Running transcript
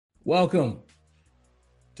Welcome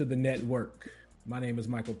to the network. My name is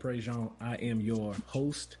Michael Prejean. I am your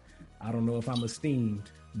host. I don't know if I'm esteemed,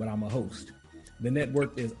 but I'm a host. The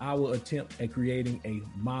network is our attempt at creating a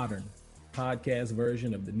modern podcast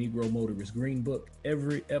version of the Negro Motorist Green Book.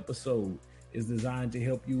 Every episode is designed to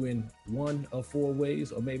help you in one of four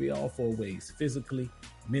ways, or maybe all four ways: physically,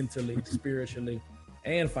 mentally, spiritually,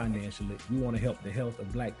 and financially. We want to help the health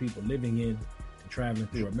of Black people living in and traveling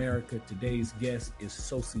through America. Today's guest is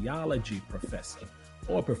sociology professor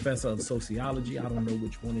or professor of sociology. I don't know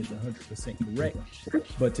which one is 100% correct,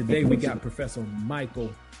 but today we got Professor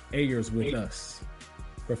Michael Ayers with us.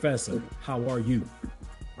 Professor, how are you?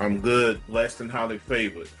 I'm good, blessed and highly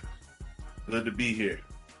favored. Good to be here.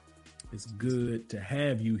 It's good to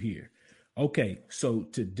have you here. Okay, so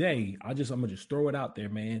today I'm gonna just throw it out there,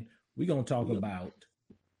 man. We're gonna talk about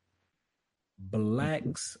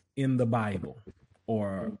Blacks in the Bible,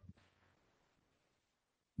 or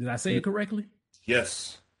did I say it correctly?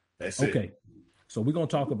 Yes, that's okay. it. So we're gonna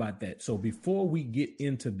talk about that. So before we get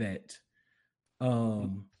into that,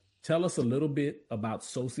 tell us a little bit about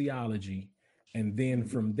sociology, and then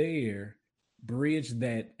from there, bridge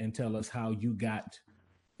that and tell us how you got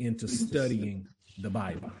into studying the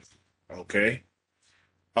Bible. Okay.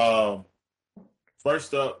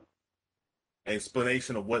 First up,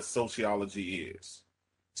 explanation of what sociology is.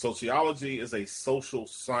 Sociology is a social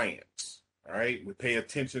science. All right. We pay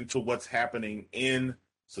attention to what's happening in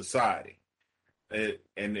society.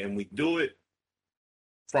 And we do it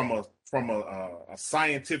from a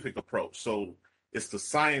scientific approach. So it's the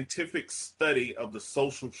scientific study of the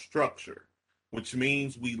social structure, which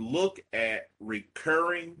means we look at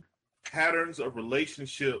recurring patterns of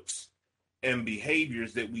relationships and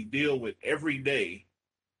behaviors that we deal with every day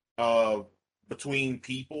between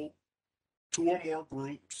people, two or more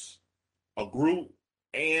groups, a group,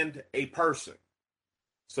 and a person.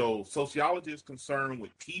 So sociology is concerned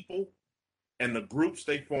with people and the groups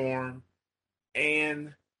they form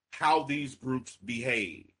and how these groups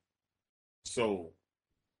behave. So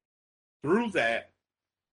through that,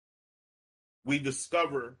 we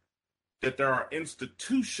discover that there are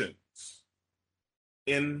institutions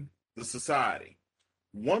in the society.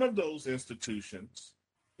 One of those institutions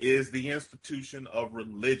is the institution of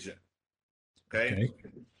religion. Okay.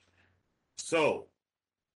 So,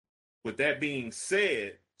 with that being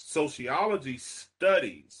said, sociology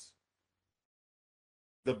studies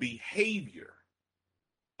the behavior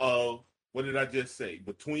of, what did I just say,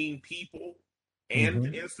 between people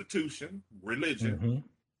and institution, religion,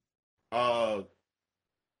 and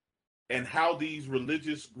how these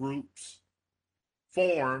religious groups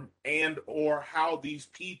form and or how these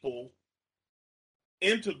people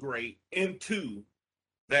integrate into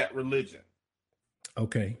that religion.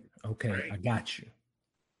 Okay. Right? I got you.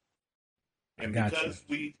 And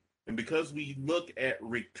because we look at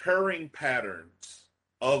recurring patterns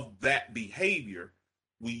of that behavior,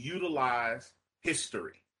 we utilize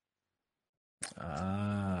history.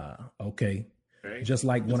 Okay. Just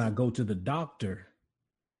like when I go to the doctor,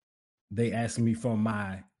 they ask me for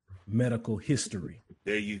my medical history.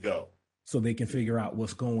 There you go. So they can figure out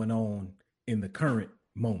what's going on in the current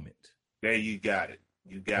moment. There you got it.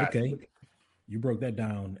 You got it. Okay. You broke that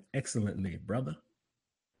down excellently, brother.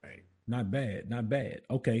 Right. Not bad.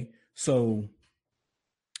 Okay. So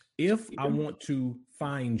if I want to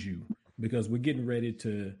find you, because we're getting ready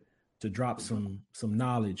to drop some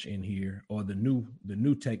knowledge in here, or the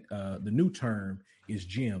new term is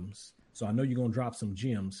gems. So I know you're gonna drop some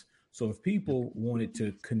gems. So if people wanted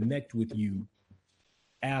to connect with you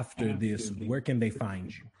after this, where can they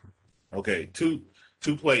find you? Okay, two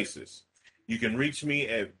places. You can reach me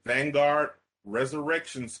at Vanguard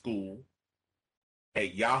Resurrection School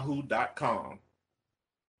at yahoo.com.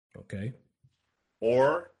 Okay.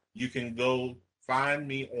 Or you can go find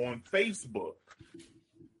me on Facebook,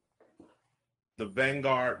 the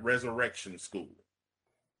Vanguard Resurrection School.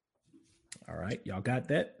 All right, y'all got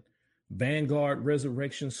that? Vanguard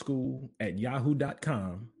Resurrection School at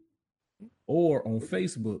yahoo.com, or on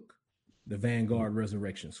Facebook, the Vanguard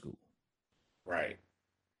Resurrection School. Right.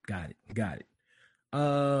 Got it.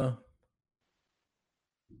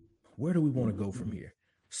 Where do we want to go from here?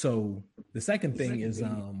 So the second thing is,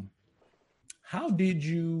 how did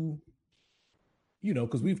you,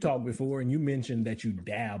 because we've talked before and you mentioned that you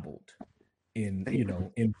dabbled in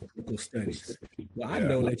biblical studies. Well, I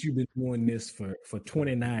know that you've been doing this for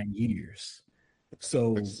 29 years.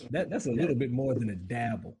 So that's a little bit more than a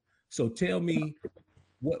dabble. So tell me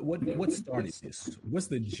what started this? What's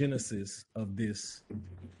the genesis of this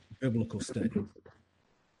biblical study?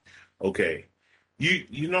 Okay.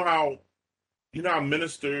 You know how You know how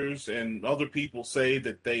ministers and other people say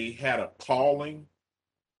that they had a calling?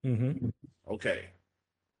 Mm-hmm. Okay,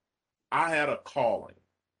 I had a calling.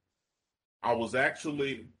 I was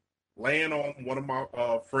actually laying on one of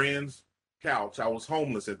my friends' couch. I was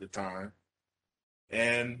homeless at the time,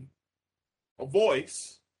 and a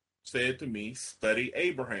voice said to me, "Study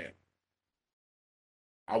Abraham."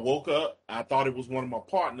 I woke up. I thought it was one of my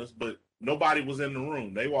partners, but nobody was in the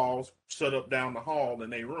room. They were all shut up down the hall in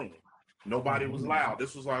their room. Nobody was loud.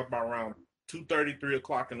 This was like about around 2:30, 3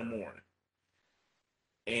 o'clock in the morning.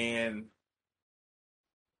 And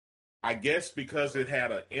I guess because it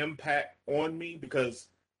had an impact on me, because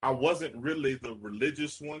I wasn't really the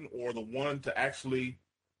religious one or the one to actually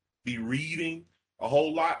be reading a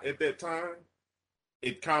whole lot at that time,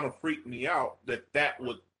 it kind of freaked me out that that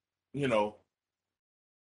would, you know,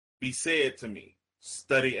 be said to me,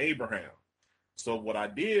 study Abraham. So what I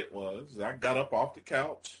did was I got up off the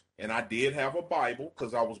couch and I did have a Bible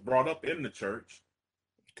because I was brought up in the church.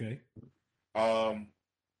 Okay. Um,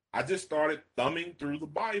 I just started thumbing through the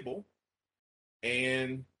Bible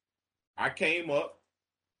and I came up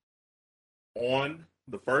on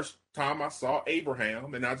the first time I saw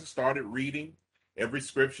Abraham and I just started reading every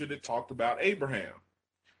scripture that talked about Abraham.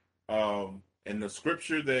 And the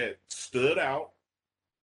scripture that stood out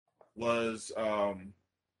was,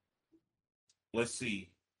 let's see,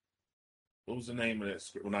 what was the name of that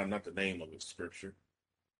scripture? Well, not the name of the scripture.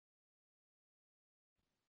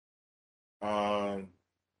 Um,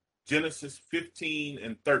 Genesis 15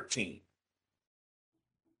 and 13.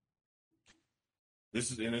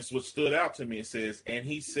 This is what stood out to me. It says, and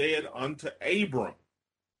he said unto Abram.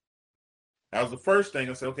 That was the first thing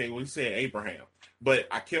I said, okay, well, he said Abraham. But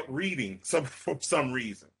I kept reading for some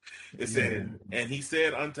reason. It said, and he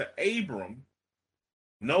said unto Abram,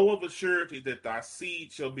 know of a surety that thy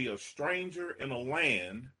seed shall be a stranger in a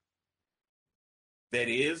land that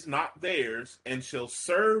is not theirs, and shall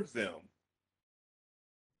serve them,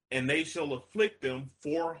 and they shall afflict them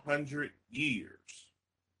 400 years.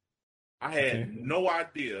 I had no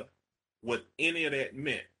idea what any of that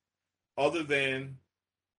meant, other than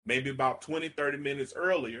maybe about 20, 30 minutes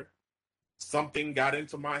earlier, something got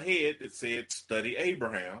into my head that said, study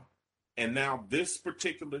Abraham. And now this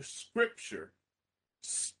particular scripture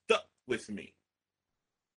stuck with me.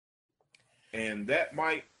 And that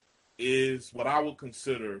is what I would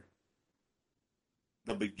consider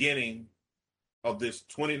the beginning of this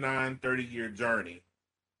 29, 30-year journey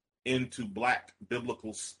into Black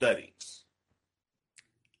biblical studies.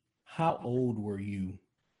 How old were you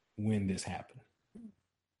when this happened?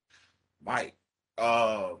 Mike,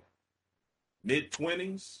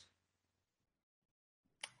 mid-20s.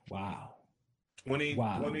 Wow. 20,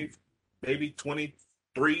 maybe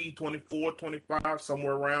 23, 24, 25,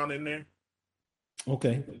 somewhere around in there.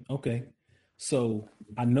 Okay. So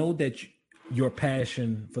I know that your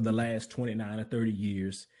passion for the last 29 or 30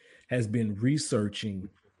 years has been researching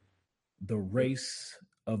the race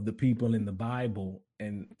of the people in the Bible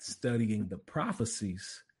and studying the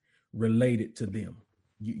prophecies related to them.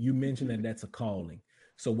 You mentioned that that's a calling.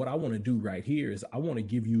 So what I want to do right here is I want to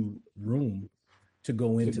give you room to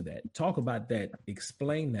go into that. Talk about that.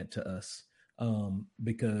 Explain that to us,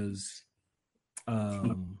 because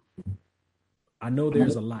I know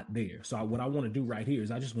there's a lot there. So what I want to do right here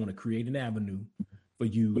is I just want to create an avenue for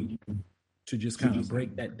you to just kind of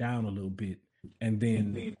break that down a little bit and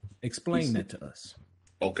then explain that to us.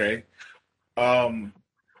 Okay.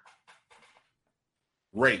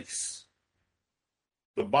 Race.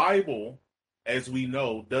 The Bible, as we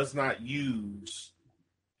know, does not use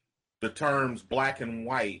the terms black and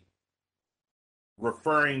white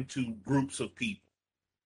referring to groups of people.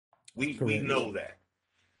 We know that.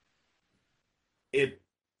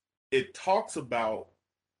 It talks about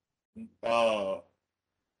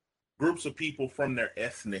groups of people from their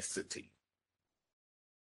ethnicity,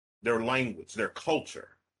 their language, their culture.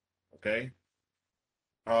 Okay.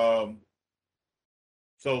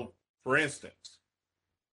 So, for instance,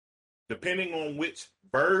 depending on which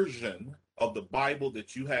version of the Bible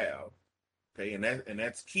that you have, okay, and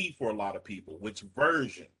that's key for a lot of people, which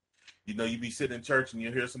version. You know, you be sitting in church and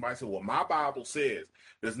you hear somebody say, "Well, my Bible says."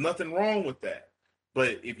 There's nothing wrong with that.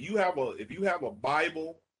 But if you have a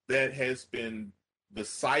Bible that has been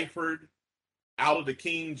deciphered out of the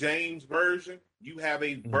King James version, you have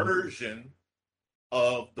a version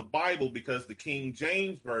of the Bible, because the King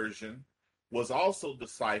James version was also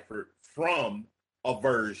deciphered from a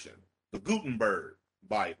version, the Gutenberg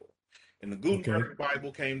Bible. And the Gutenberg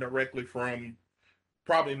Bible came directly from,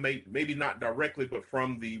 probably maybe not directly, but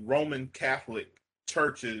from the Roman Catholic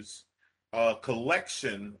Church's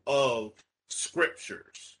collection of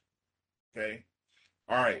scriptures. Okay.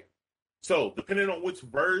 All right. So depending on which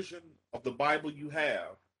version of the Bible you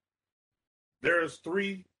have, there's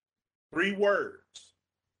three words.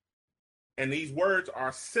 And these words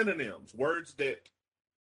are synonyms, words that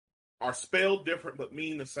are spelled different but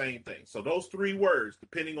mean the same thing. So those three words,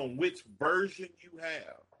 depending on which version you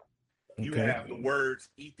Okay. have the words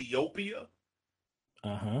Ethiopia,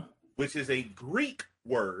 Uh-huh. which is a Greek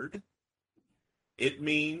word. It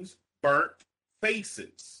means burnt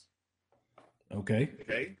faces. Okay.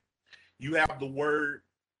 Okay. You have the word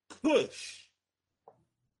Cush,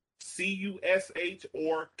 Cush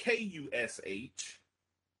or Kush.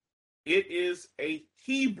 It is a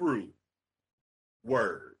Hebrew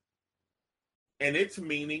word, and its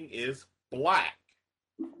meaning is black.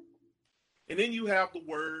 And then you have the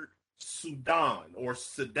word Sudan or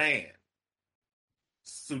Sudan.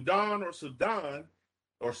 Sudan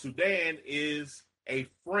is a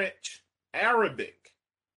French Arabic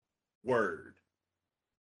word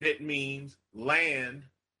that means land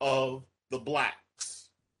of the blacks.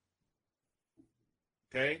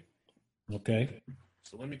 Okay? Okay.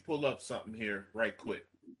 So let me pull up something here right quick.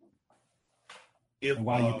 And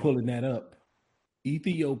while you're pulling that up,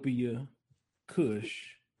 Ethiopia,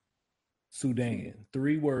 Kush, Sudan,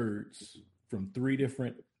 three words from three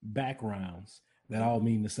different backgrounds that all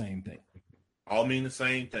mean the same thing. All mean the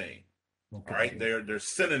same thing. Okay. All right, they're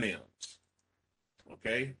synonyms.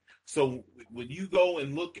 Okay, so when you go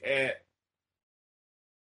and look at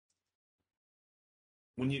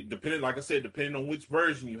like I said, depending on which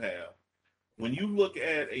version you have, when you look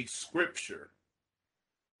at a scripture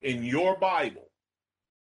in your Bible,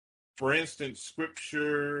 for instance,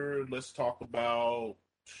 scripture, let's talk about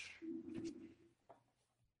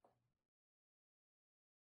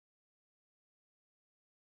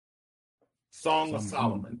Song of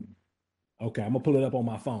Solomon. Okay, I'm gonna pull it up on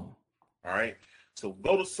my phone. All right, so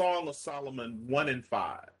go to Song of Solomon 1 and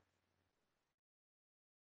 5.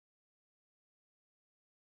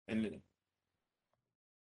 And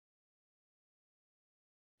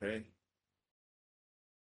okay.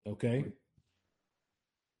 Okay.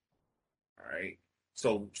 All right.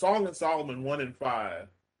 So Song of Solomon 1 and 5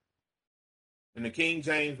 in the King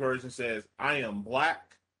James Version says, I am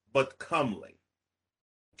black but comely.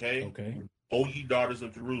 Okay. Okay. O ye daughters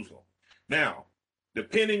of Jerusalem. Now,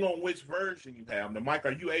 depending on which version you have, now Mike,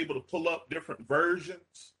 are you able to pull up different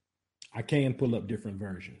versions? I can pull up different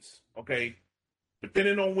versions. Okay.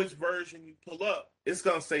 Depending on which version you pull up, it's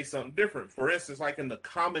going to say something different. For instance, like in the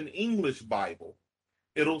Common English Bible,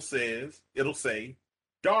 it'll say,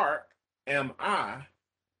 dark am I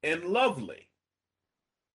and lovely.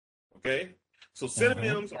 Okay? So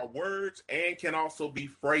synonyms are words and can also be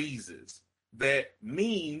phrases that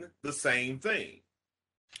mean the same thing.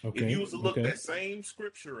 Okay. If you was to look that same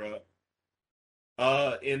scripture up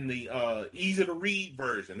in the easy to read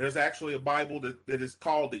version, there's actually a Bible that is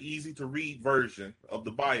called the easy to read version of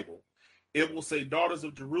the Bible. It will say, daughters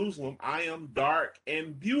of Jerusalem, I am dark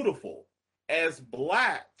and beautiful, as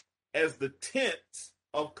black as the tents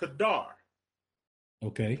of Kedar.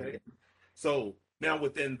 Okay. So now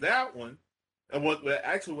within that one, and with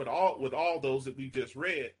all those that we just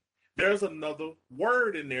read, there's another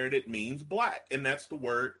word in there that means black, and that's the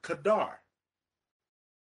word Kedar.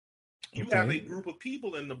 You have a group of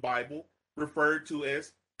people in the Bible referred to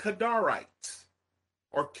as Kedarites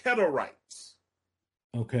or Kedarites.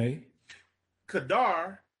 Okay.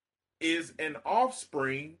 Kedar is an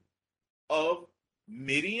offspring of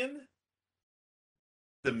Midian,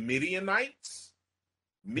 the Midianites.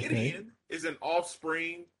 Midian is an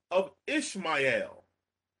offspring of Ishmael.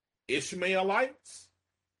 Ishmaelites.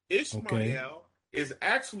 Ishmael is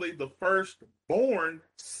actually the firstborn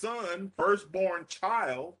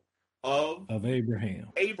child of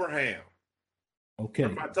Abraham. Okay.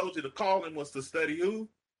 If I told you the calling was to study who?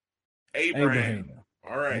 Abraham.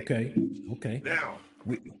 All right. Okay. Now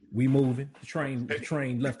we moving. The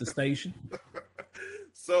train left the station.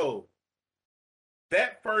 So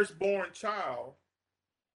that firstborn child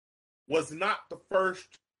was not the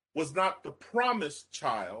promised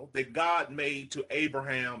child that God made to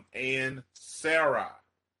Abraham and Sarah.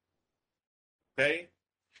 Okay?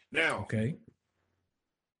 Now,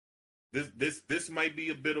 this might be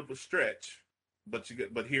a bit of a stretch, but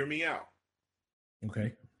hear me out.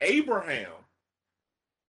 Okay. Abraham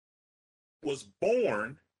was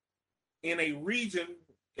born in a region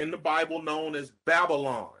in the Bible known as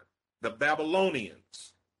Babylon, the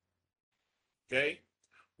Babylonians. Okay?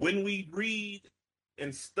 When we read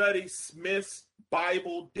and study Smith's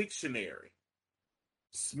Bible Dictionary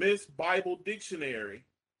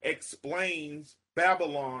explains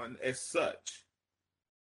Babylon as such.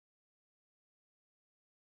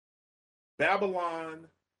 Babylon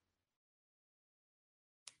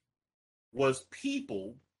was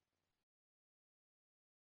people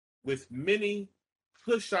with many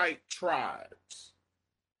Cushite tribes.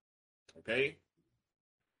 Okay.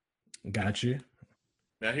 Gotcha.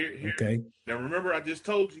 Now here. Okay. Now remember, I just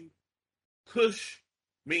told you, Cush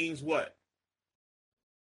means what?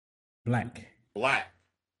 Black. Black.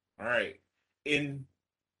 All right. And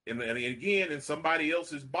again, in somebody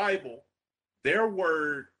else's Bible, their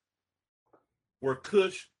word where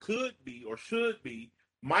Cush could be or should be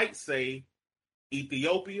might say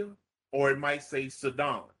Ethiopia, or it might say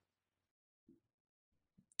Sudan.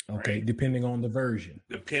 Okay, right? depending on the version.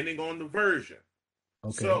 Depending on the version.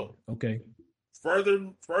 Okay. So, okay. Further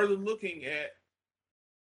looking at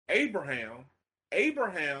Abraham's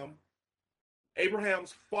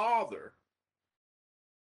father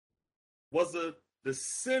was a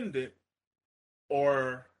descendant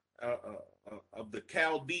or of the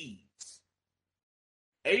Chaldees.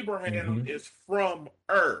 Abraham is from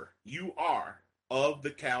Ur, of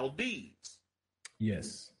the Chaldees.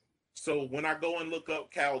 Yes. So when I go and look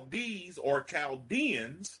up Chaldees or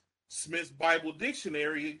Chaldeans, Smith's Bible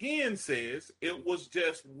Dictionary again says it was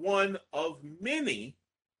just one of many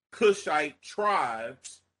Cushite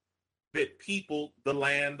tribes that peopled the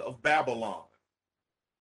land of Babylon.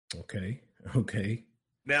 Okay. Okay.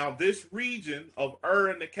 Now, this region of Ur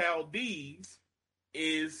and the Chaldees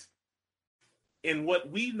is in what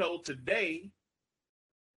we know today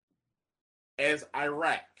as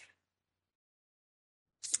Iraq.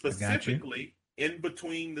 Specifically, in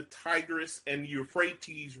between the Tigris and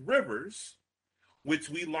Euphrates rivers, which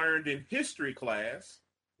we learned in history class,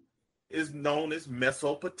 is known as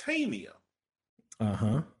Mesopotamia.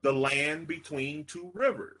 The land between two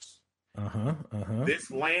rivers. This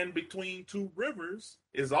land between two rivers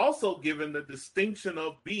is also given the distinction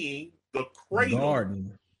of being the cradle.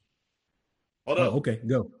 Garden. Hold up. Okay,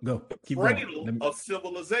 go. Keep cradle going. Of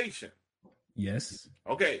civilization. Yes.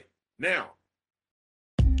 Okay, now.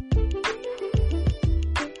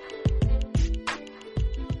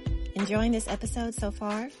 Enjoying this episode so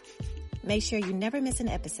far? Make sure you never miss an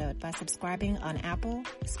episode by subscribing on Apple,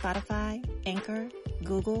 Spotify, Anchor,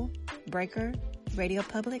 Google, Breaker, Radio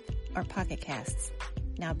Public, or Pocket Casts.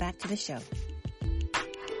 Now back to the show.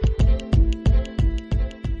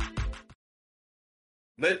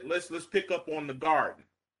 Let's pick up on the garden.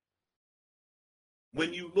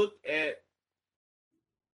 When you look at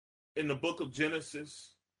in the book of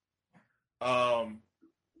Genesis, 2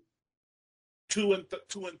 and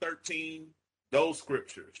 13, those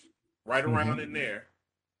scriptures, right around in there,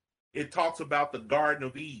 it talks about the Garden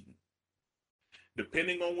of Eden.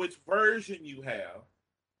 Depending on which version you have,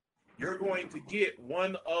 you're going to get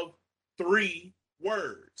one of three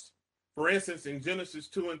words. For instance, in Genesis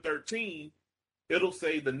 2 and 13, it'll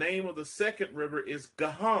say the name of the second river is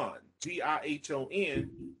Gihon, Gihon.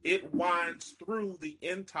 It winds through the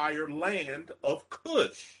entire land of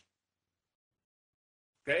Cush.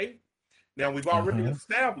 Okay? Now, we've already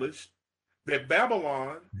established that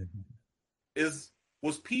Babylon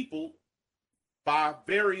was peopled by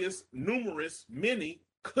many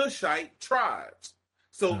Cushite tribes.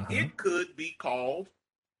 So it could be called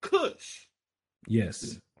Cush.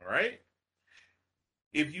 Yes. All right?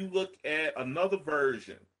 If you look at another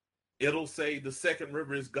version, it'll say the second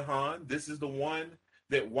river is Gihon. This is the one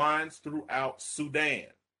that winds throughout Sudan,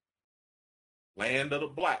 land of the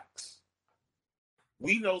blacks.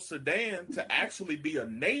 We know Sudan to actually be a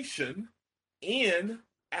nation in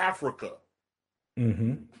Africa.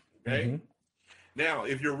 Okay? Now,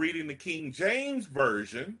 if you're reading the King James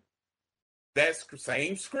Version, that's the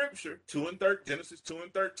same scripture, Genesis 2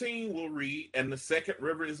 and 13 will read, and the second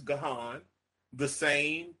river is Gihon. The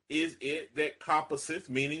same is it that compasseth,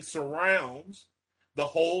 meaning surrounds, the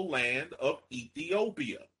whole land of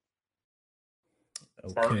Ethiopia.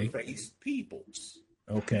 First-faced peoples.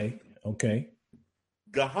 Okay.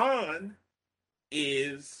 Gihon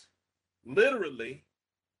is literally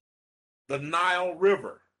the Nile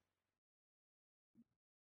River.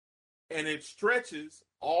 And it stretches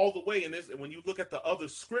all the way in this. And when you look at the other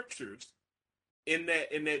scriptures in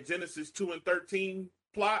that Genesis 2 and 13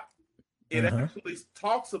 plot, it actually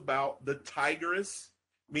talks about the Tigris,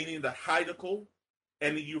 meaning the Hydrocol,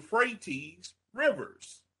 and the Euphrates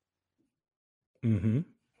rivers. And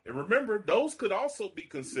remember, those could also be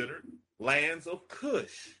considered lands of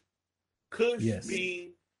Cush. Cush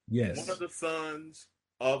being one of the sons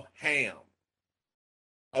of Ham,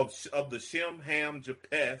 of the Shem, Ham,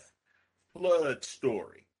 Japheth flood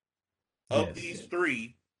story. Of these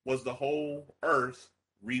three was the whole earth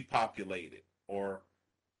repopulated or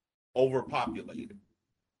overpopulated.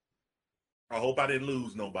 I hope I didn't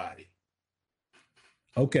lose nobody.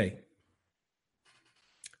 Okay.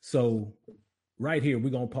 So right here, we're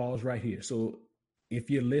going to pause right here. So if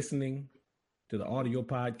you're listening to the audio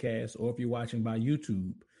podcast or if you're watching by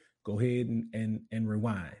YouTube, go ahead and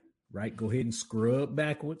rewind, right? Go ahead and scrub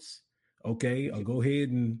backwards, okay? Or go ahead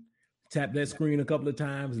and tap that screen a couple of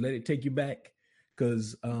times, let it take you back,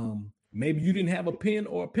 because maybe you didn't have a pen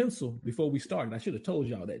or a pencil before we started. I should have told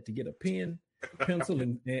y'all that, to get a pen, pencil,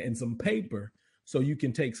 and some paper so you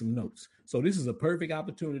can take some notes. So this is a perfect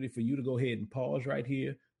opportunity for you to go ahead and pause right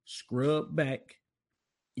here, scrub back,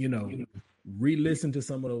 re-listen to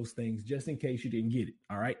some of those things just in case you didn't get it.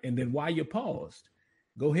 All right. And then while you're paused,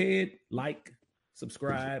 go ahead, like,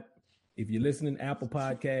 subscribe. If you're listening to Apple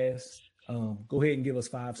Podcasts, go ahead and give us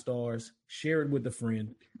 5 stars, share it with a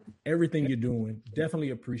friend. Everything you're doing, definitely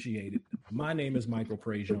appreciate it. My name is Michael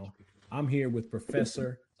Prejean. I'm here with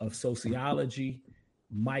Professor of Sociology,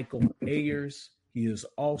 Michael Ayers. He is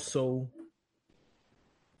also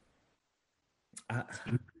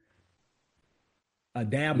a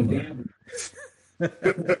dabbler,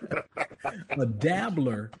 a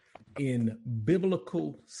dabbler in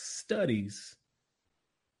biblical studies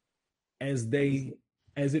as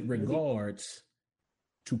it regards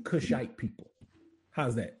to Cushite people.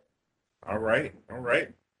 How's that? All right.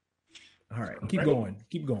 Keep going.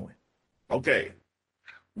 Okay.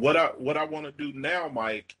 What I want to do now,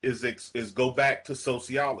 Mike, is go back to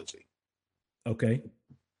sociology. Okay.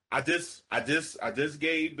 I just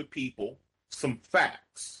gave the people some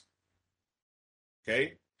facts.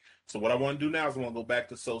 Okay. So what I want to do now is I want to go back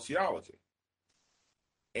to sociology.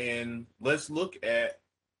 And let's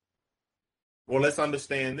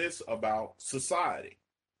understand this about society.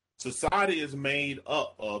 Society is made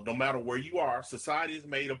up of, no matter where you are, society is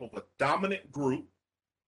made up of a dominant group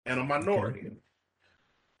and a minority. Okay.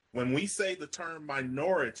 When we say the term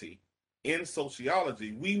minority in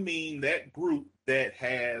sociology, we mean that group that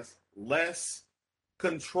has less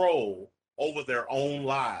control over their own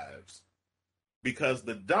lives, because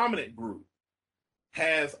the dominant group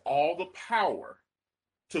has all the power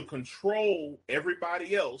to control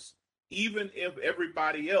everybody else, even if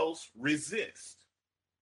everybody else resists.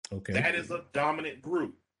 Okay. That is a dominant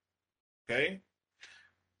group. Okay.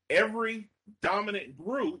 Every dominant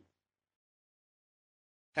group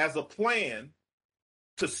has a plan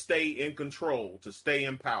to stay in control, to stay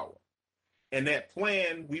in power. And that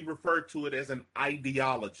plan, we refer to it as an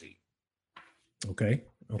ideology. Okay.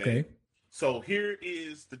 So here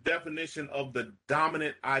is the definition of the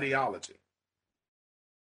dominant ideology.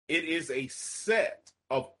 It is a set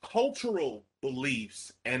of cultural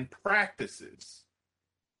beliefs and practices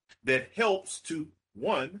that helps to,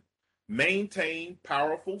 1, maintain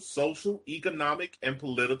powerful social, economic, and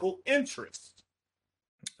political interests.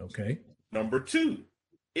 Okay. Number 2,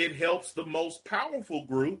 it helps the most powerful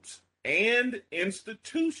groups and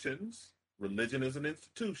institutions, religion is an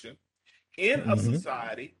institution, in a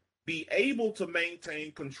society be able to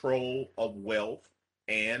maintain control of wealth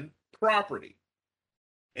and property.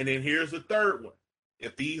 And then here's the third one.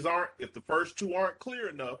 If the first 2 aren't clear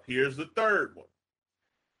enough, here's the third one.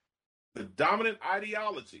 The dominant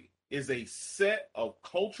ideology is a set of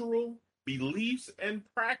cultural beliefs and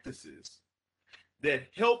practices that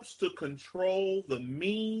helps to control the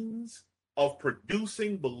means of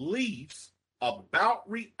producing beliefs about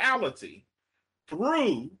reality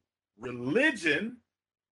through religion,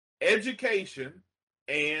 education,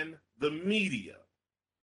 and the media.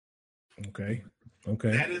 Okay.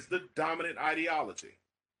 That is the dominant ideology.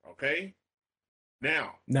 Okay.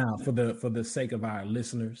 Now, for the sake of our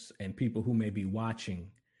listeners and people who may be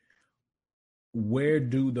watching, where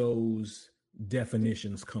do those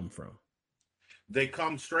definitions come from? They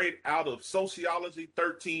come straight out of Sociology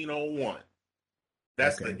 1301.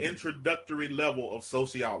 That's the introductory level of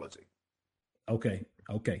sociology. Okay.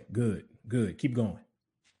 Good. Keep going.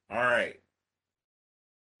 All right.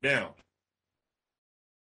 Now,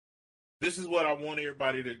 this is what I want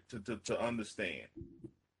everybody to understand.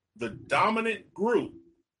 The dominant group,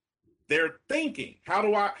 their thinking. How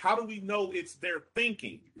do we know it's their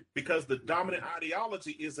thinking? Because the dominant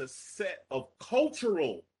ideology is a set of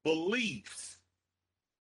cultural beliefs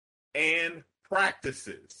and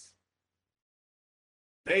practices.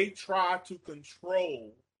 They try to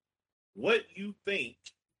control what you think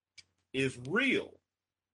is real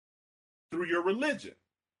through your religion.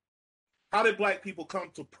 How did Black people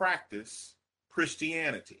come to practice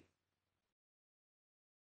Christianity?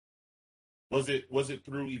 Was it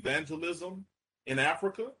through evangelism in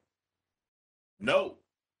Africa? No.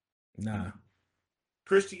 Nah.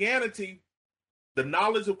 Christianity, the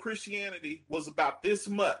knowledge of Christianity was about this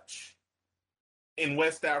much in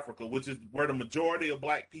West Africa, which is where the majority of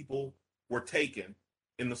Black people were taken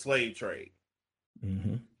in the slave trade.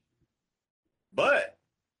 Mm-hmm. But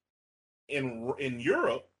in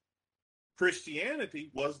Europe,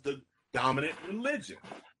 Christianity was the dominant religion.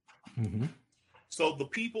 Mm-hmm. So the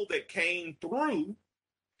people that came through,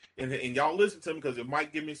 and y'all listen to me because it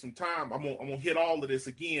might give me some time. I'm gonna hit all of this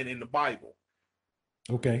again in the Bible.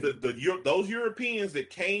 Okay. Those Europeans that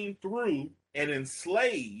came through and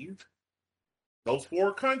enslaved those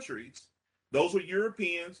 4 countries, those were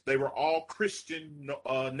Europeans. They were all Christian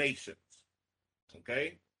nations.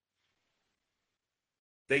 Okay.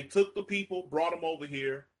 They took the people, brought them over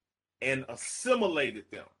here, and assimilated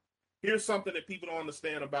them. Here's something that people don't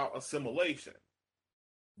understand about assimilation.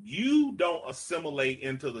 You don't assimilate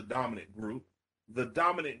into the dominant group. The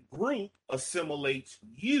dominant group assimilates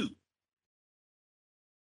you.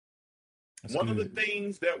 That's One good. of the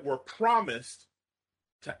things that were promised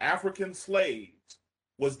to African slaves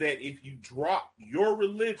was that if you drop your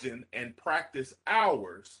religion and practice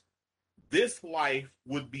ours, this life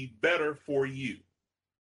would be better for you.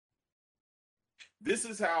 This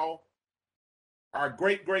is how our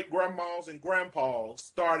great-great-grandmas and grandpas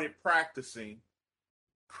started practicing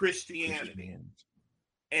Christianity.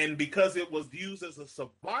 And because it was used as a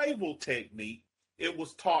survival technique, it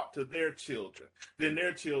was taught to their children. Then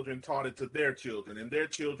their children taught it to their children, and their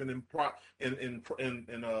children, on and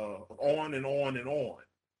on and on.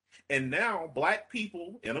 And now Black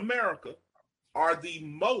people in America are the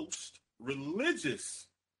most religious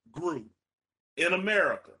group in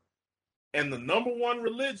America. And the number one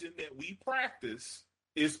religion that we practice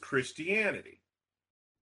is Christianity.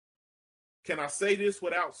 Can I say this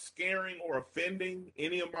without scaring or offending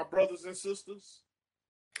any of my brothers and sisters?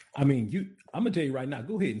 I mean, I'm gonna tell you right now.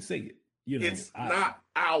 Go ahead and say it. It's not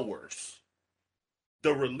ours.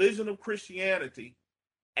 The religion of Christianity,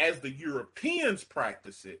 as the Europeans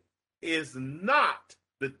practice it, is not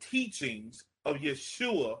the teachings of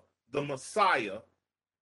Yeshua, the Messiah,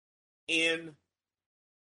 in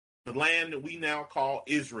the land that we now call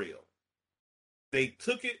Israel. They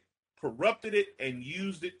took it, corrupted it, and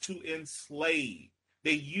used it to enslave.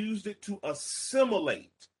 They used it to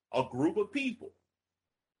assimilate a group of people.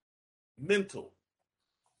 Mental,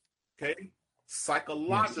 okay,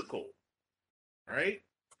 psychological, yes. Right?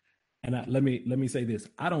 And let me say this: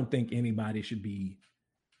 I don't think anybody should be.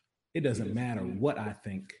 It doesn't matter what I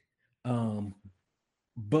think,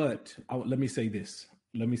 but let me say this.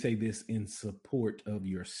 Let me say this in support of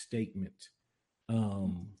your statement.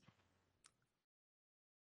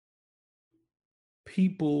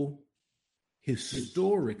 People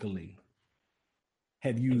historically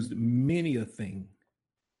have used many a thing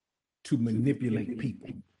to manipulate people.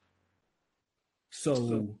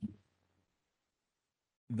 So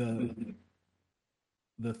the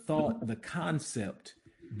thought, the concept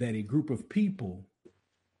that a group of people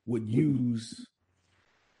would use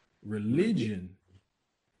religion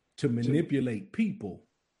to manipulate people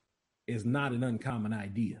is not an uncommon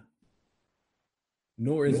idea.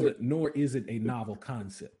 Nor is it a novel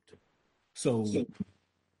concept. So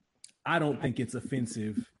I don't think it's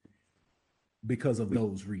offensive because of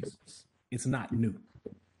those reasons. It's not new.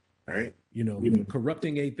 All right.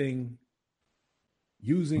 Corrupting a thing,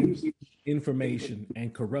 using information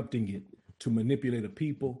and corrupting it to manipulate a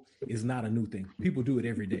people is not a new thing. People do it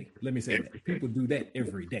every day. Let me say that. People do that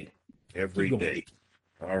every day. Every day.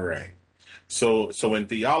 All right. So in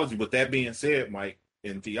theology, with that being said, Mike,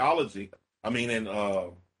 in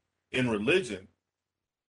religion,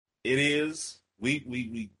 it is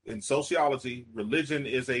we in sociology, religion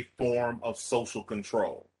is a form of social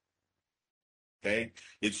control. Okay,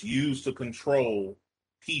 it's used to control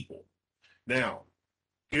people. Now,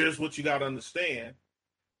 here's what you got to understand: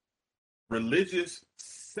 religious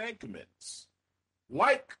segments,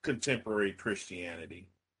 like contemporary Christianity,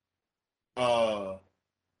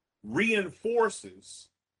 reinforces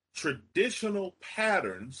traditional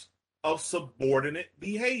patterns of subordinate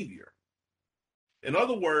behavior. In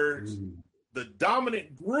other words, the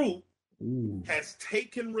dominant group has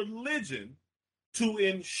taken religion to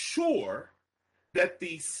ensure that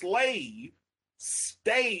the slave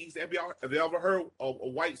stays. Have you ever heard a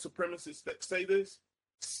white supremacist say this?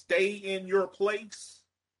 Stay in your place.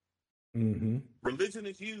 Mm-hmm. Religion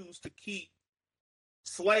is used to keep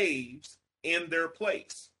slaves in their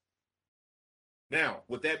place. Now,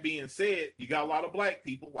 with that being said, you got a lot of Black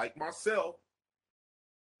people like myself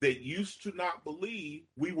that used to not believe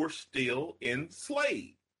we were still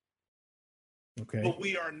enslaved. Okay. But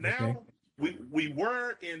we are now, we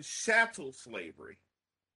were in chattel slavery,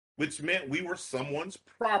 which meant we were someone's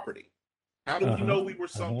property. How do we know we were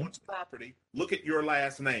someone's property? Look at your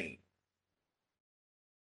last name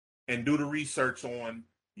and do the research on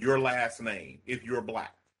your last name if you're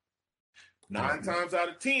Black. 9 times out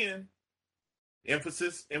of 10,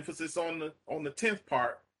 emphasis on the 10th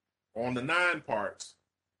part, on the 9 parts,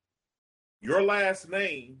 your last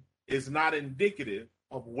name is not indicative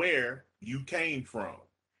of where you came from.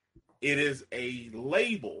 It is a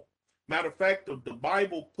label. Matter of fact, the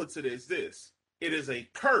Bible puts it as this: it is a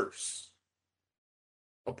curse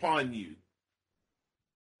upon you,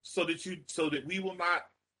 so that we will not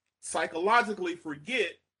psychologically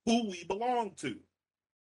forget who we belong to.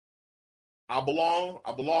 I belong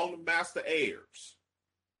to Master Ayers.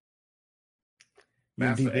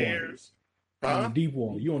 Master Ayers. On the deep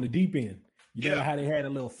water. You on the deep end. You know how they had a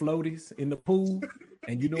little floaties in the pool,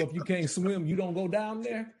 and you know if you can't swim, you don't go down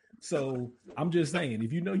there. So I'm just saying,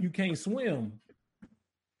 if you know you can't swim,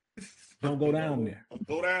 don't go down there.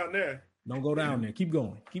 Go down there. Don't go down there. Keep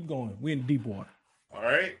going. We're in deep water. All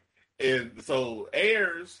right. And so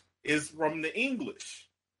Ayers is from the English.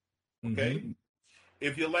 Okay. Mm-hmm.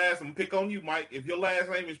 If your last, I'm gonna pick on you, Mike. If your last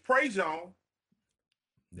name is Prejean,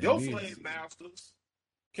 your slave masters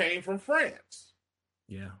came from France.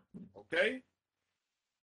 Yeah. Okay.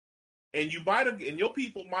 And your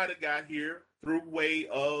people might have got here through way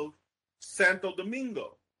of Santo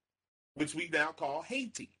Domingo, which we now call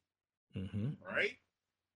Haiti. Mm-hmm. Right?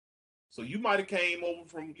 So you might have came over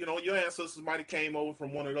from, your ancestors might have came over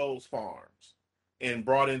from one of those farms and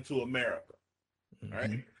brought into America. Mm-hmm.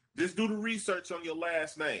 Right? Just do the research on your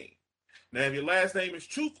last name. Now, if your last name is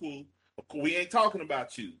Chukwu, we ain't talking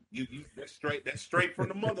about you. That's straight from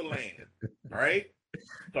the motherland. All right?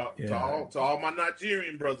 To all my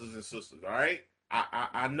Nigerian brothers and sisters, all right?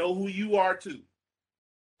 I know who you are too.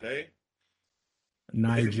 Okay?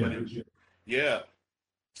 Niger. Yeah.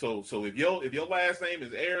 So if your last name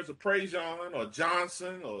is Ayers or Prejean or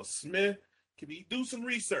Johnson or Smith, can you do some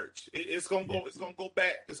research? It's gonna go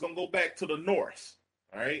back to the north.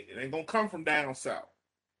 All right? It ain't gonna come from down south.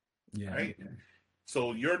 Yeah. Right?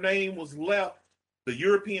 So your name was left, the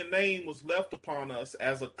European name was left upon us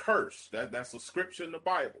as a curse. That's a scripture in the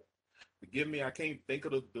Bible. Forgive me, I can't think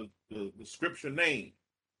of the scripture name.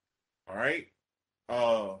 All right.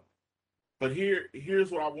 But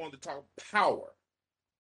here's what I wanted to talk about: power.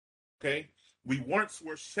 Okay. We once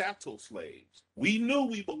were chattel slaves. We knew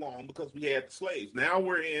we belonged because we had slaves. Now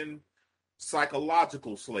we're in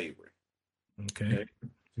psychological slavery. Okay.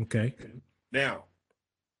 Now,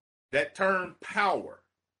 that term power,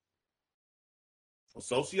 for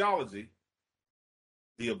sociology,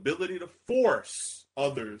 the ability to force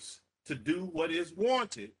others to do what is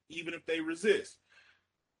wanted, even if they resist.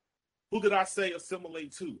 Who did I say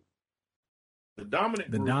assimilates who? The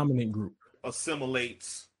dominant group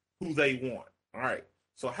assimilates who they want. All right.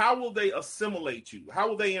 So how will they assimilate you? How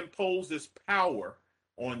will they impose this power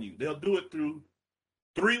on you? They'll do it through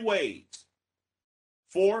 3 ways: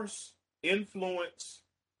 force, influence,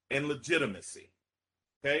 and legitimacy.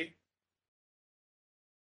 Okay?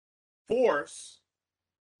 Force,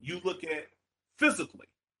 you look at physically.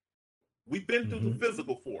 We've been through the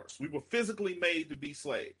physical force. We were physically made to be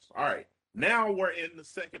slaves. All right. Now we're in the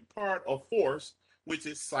second part of force, which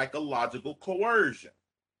is psychological coercion.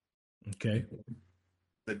 Okay.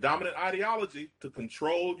 The dominant ideology to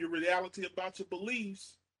control your reality about your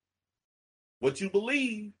beliefs. What you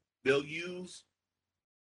believe, they'll use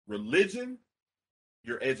religion,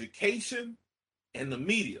 your education, and the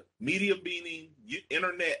media. Media meaning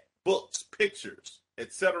internet, books, pictures,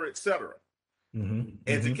 etc., etc.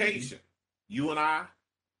 Education. You and I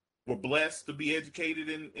were blessed to be educated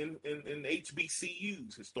in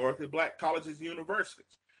HBCUs, historically Black colleges and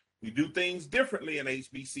universities. We do things differently in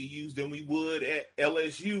HBCUs than we would at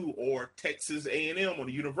LSU or Texas A&M or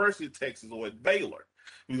the University of Texas or at Baylor.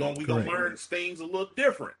 We're gonna learn things a little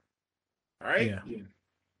different. All right? Yeah.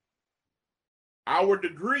 Our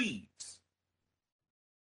degrees,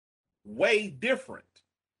 way different.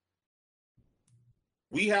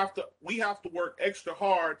 We have to work extra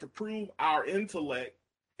hard to prove our intellect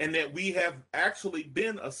and that we have actually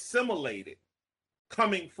been assimilated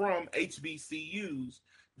coming from HBCUs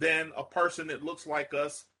than a person that looks like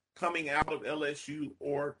us coming out of LSU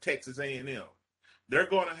or Texas A&M. They're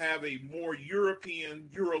going to have a more European,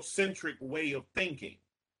 Eurocentric way of thinking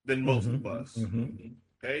than most of us.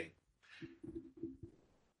 Okay?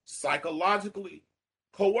 Psychologically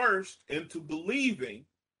coerced into believing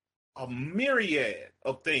a myriad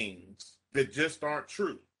of things that just aren't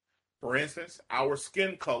true. For instance, our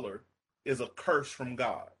skin color is a curse from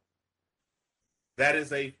God. That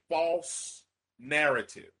is a false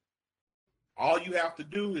narrative. All you have to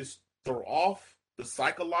do is throw off the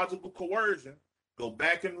psychological coercion, go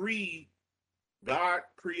back and read. God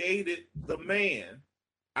created the man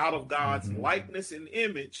out of God's likeness and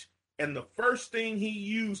image. And the first thing he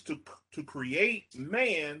used to create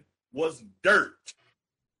man was dirt.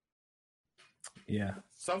 Yeah.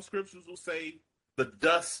 Some scriptures will say the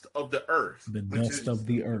dust of the earth. The dust of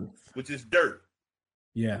the earth. Which is dirt.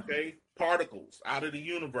 Yeah. Okay. Particles out of the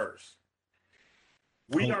universe.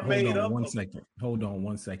 We are hold made on up. One second. Hold on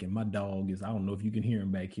 1 second. My dog is, I don't know if you can hear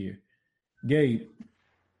him back here. Gabe,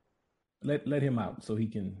 let him out so he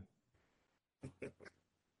can.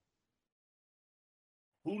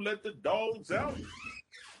 Who let the dogs out?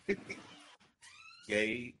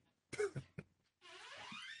 Gabe.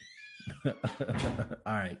 All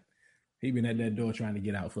right. He been at that door trying to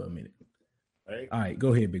get out for a minute. Right. All right.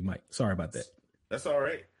 Go ahead, Big Mike. Sorry about that. That's all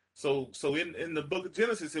right. So in the book of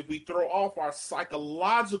Genesis, if we throw off our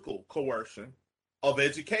psychological coercion of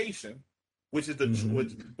education, which is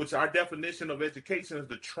which our definition of education is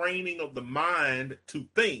the training of the mind to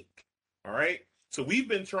think. All right. So we've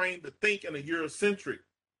been trained to think in a Eurocentric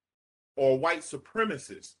or white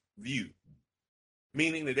supremacist view,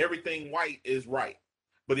 meaning that everything white is right.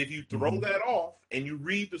 But if you throw that off and you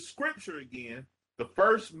read the scripture again, the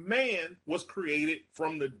first man was created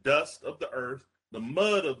from the dust of the earth, the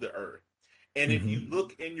mud of the earth. And if you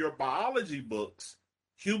look in your biology books,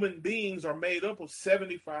 human beings are made up of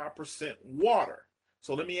 75% water.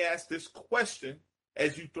 So let me ask this question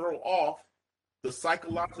as you throw off the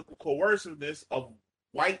psychological coerciveness of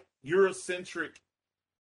white Eurocentric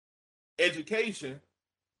education.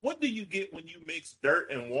 What do you get when you mix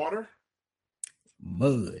dirt and water?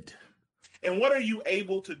 Mud. And what are you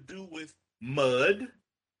able to do with mud?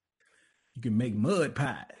 You can make mud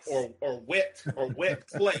pies. Or wet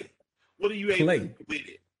clay. What are you able to do with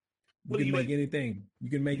it? You can make anything.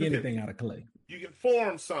 You can make anything out of clay. You can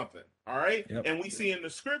form something. All right. Yep. And we see in the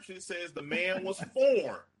scripture it says the man was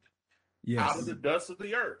formed out of the dust of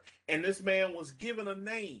the earth. And this man was given a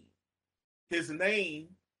name. His name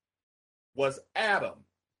was Adam,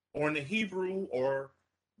 or in the Hebrew, or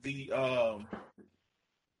the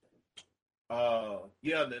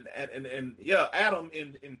Adam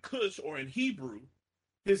in Cush or in Hebrew,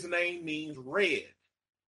 his name means red.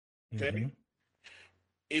 Okay.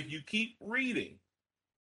 If you keep reading,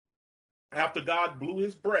 after God blew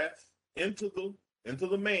his breath into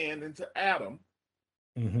the man, into Adam,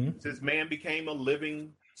 says man became a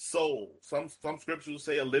living soul. Some scriptures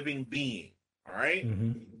say a living being. All right.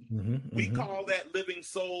 We call that living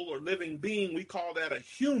soul or living being, we call that a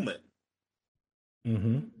human.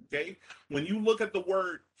 Okay. When you look at the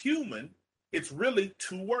word human, it's really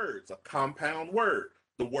two words, a compound word,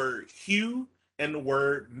 the word hue and the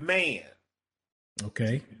word man.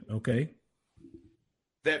 Okay.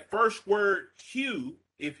 That first word hue,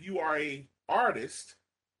 if you are an artist,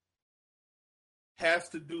 has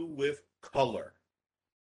to do with color.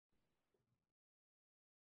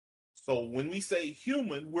 So when we say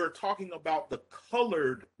human, we're talking about the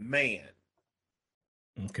colored man.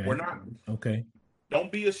 Okay. We're not. Okay.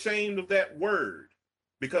 Don't be ashamed of that word,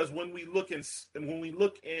 because when we look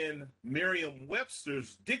in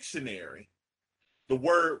Merriam-Webster's dictionary, the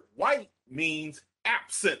word white means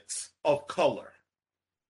absence of color.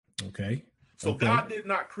 Okay. So God did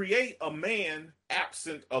not create a man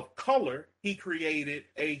absent of color. He created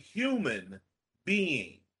a human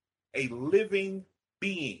being, a living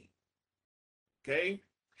being. Okay.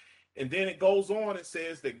 And then it goes on and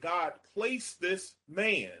says that God placed this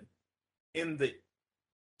man in the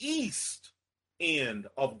east end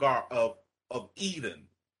of Eden.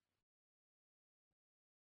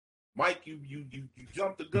 Mike, you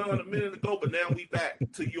jumped the gun a minute ago, but now we back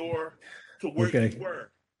to where you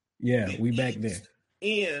were. Yeah, the we back there.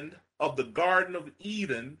 End of the Garden of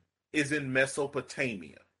Eden is in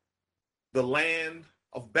Mesopotamia, the land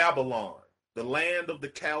of Babylon, the land of the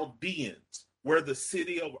Chaldeans, where the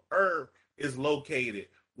city of Ur is located,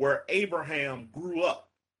 where Abraham grew up.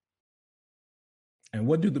 And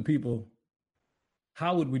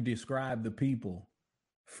how would we describe the people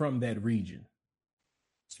from that region?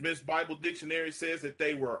 Smith's Bible Dictionary says that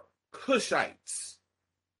they were Cushites.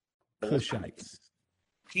 Cushites.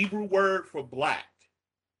 Hebrew word for black.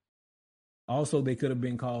 Also, they could have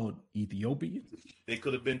been called Ethiopians. They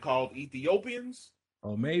could have been called Ethiopians.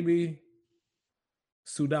 Or maybe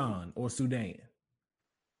Sudan or Sudan,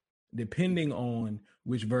 depending on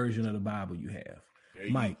which version of the Bible you have.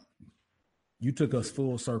 Mike, you took us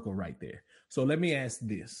full circle right there. So let me ask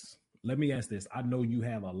this. I know you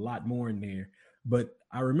have a lot more in there, but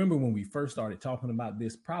I remember when we first started talking about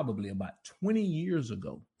this, probably about 20 years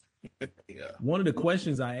ago. Yeah. One of the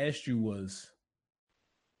questions I asked you was,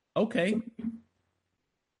 okay,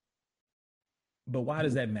 but why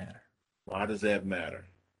does that matter? Why does that matter?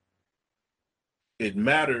 It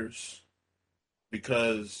matters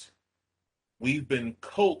because we've been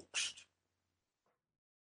coaxed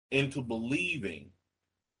into believing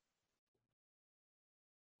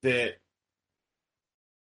that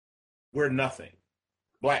we're nothing,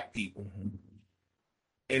 Black people.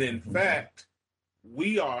 And in fact,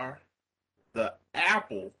 we are the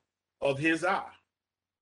apple of his eye.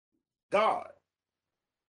 God,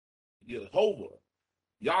 Jehovah,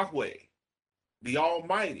 Yahweh, the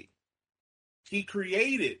Almighty. He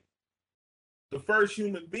created the first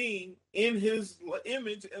human being in his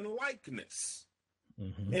image and likeness,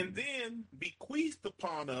 and then bequeathed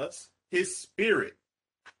upon us his spirit,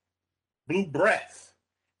 blew breath,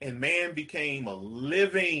 and man became a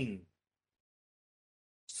living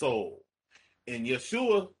soul. And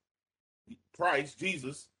Yeshua, Christ,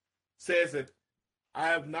 Jesus, says that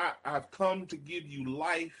I've come to give you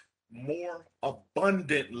life more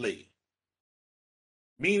abundantly.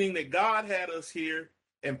 Meaning that God had us here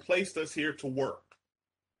and placed us here to work.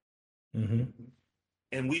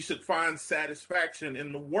 And we should find satisfaction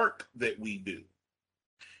in the work that we do.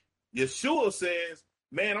 Yeshua says,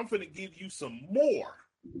 man, I'm going to give you some more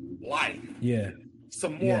life. Yeah.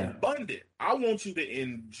 Some more abundant. I want you to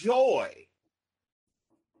enjoy.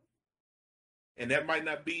 And that might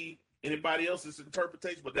not be anybody else's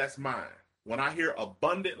interpretation, but that's mine. When I hear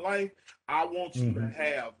abundant life, I want you to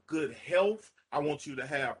have good health. I want you to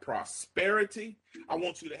have prosperity. I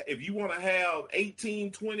want you to, if you want to have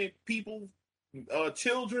 18, 20 people,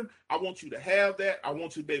 children, I want you to have that. I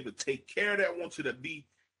want you to be able to take care of that. I want you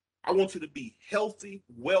to be healthy,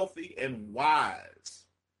 wealthy, and wise.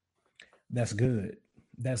 That's good.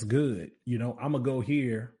 That's good. You know, I'm gonna go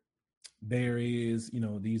here. There is, you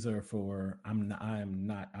know, these are for, I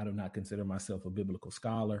do not consider myself a biblical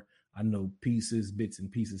scholar. I know bits and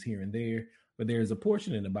pieces here and there, but there's a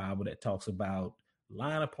portion in the Bible that talks about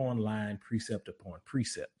line upon line, precept upon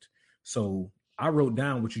precept. So I wrote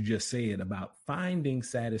down what you just said about finding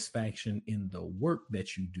satisfaction in the work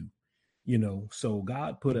that you do. You know, so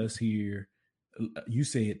God put us here, you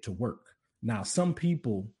said, to work. Now, some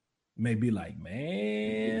people may be like,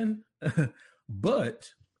 man, but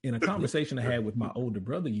in a conversation I had with my older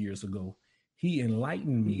brother years ago, he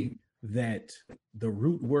enlightened me that the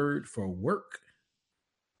root word for work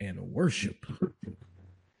and worship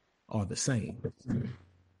are the same.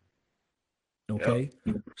 Okay.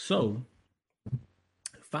 Yep. So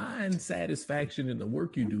find satisfaction in the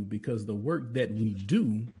work you do, because the work that we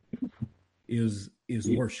do is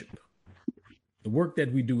worship. The work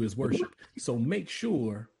that we do is worship. So make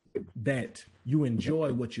sure that you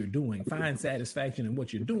enjoy what you're doing. Find satisfaction in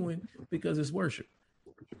what you're doing, because it's worship.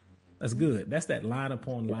 That's good. That's that line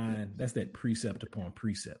upon line. That's that precept upon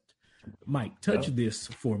precept. Mike, touch this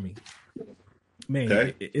for me. Man,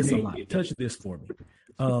 okay. It's a lot. Touch this for me.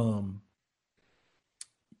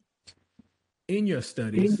 In your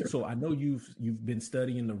studies, so I know you've been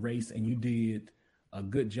studying the race, and you did a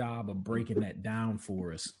good job of breaking that down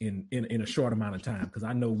for us in a short amount of time, because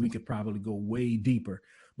I know we could probably go way deeper.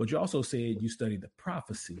 But you also said you studied the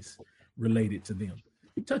prophecies related to them.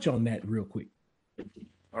 Touch on that real quick.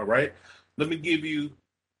 All right. Let me give you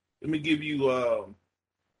a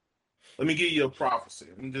prophecy.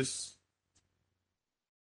 Let me just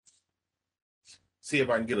see if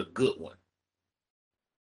I can get a good one.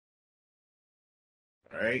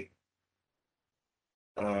 All right.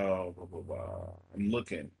 I'm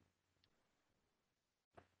looking.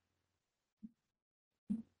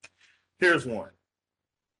 Here's one.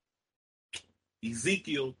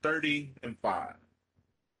 Ezekiel 30:5.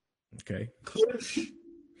 Okay. Cush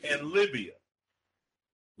and Libya,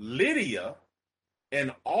 Lydia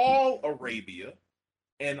and all Arabia,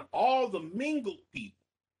 and all the mingled people,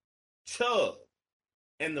 Chub,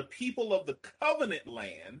 and the people of the covenant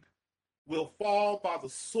land will fall by the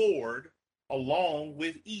sword along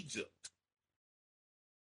with Egypt.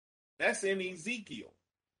 That's in Ezekiel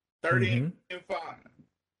 30:5.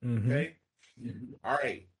 Okay. All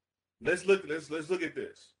right. Let's look at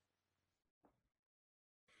this.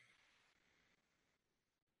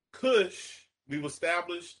 Cush, we've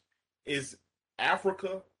established, is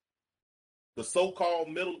Africa, the so-called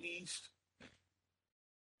Middle East,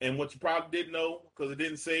 and what you probably didn't know, because it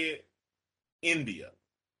didn't say it, India.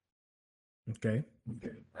 Okay.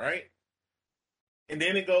 All right. And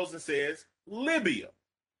then it goes and says Libya.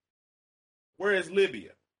 Where is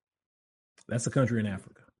Libya? That's a country in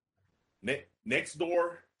Africa. Next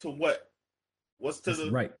door to what? What's to the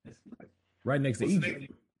right? Right next to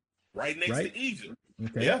Egypt. Right next to Egypt.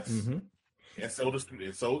 Okay. Yes. And so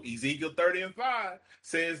Ezekiel 30:5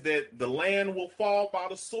 says that the land will fall by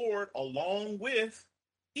the sword along with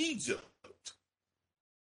Egypt.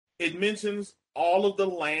 It mentions all of the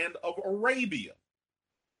land of Arabia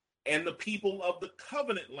and the people of the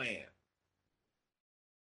covenant land.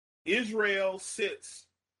 Israel sits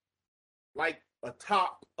like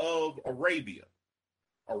atop of Arabia.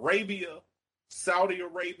 Arabia, Saudi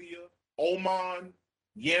Arabia, Oman,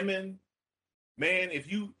 Yemen. Man,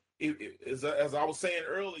 as I was saying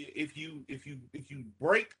earlier, if you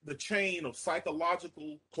break the chain of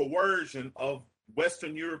psychological coercion of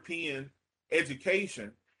Western European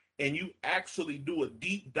education and you actually do a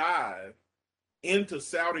deep dive into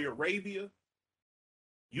Saudi Arabia,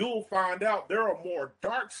 you'll find out there are more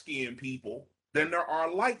dark-skinned people than there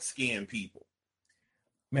are light-skinned people.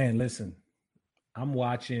 Man, listen, I'm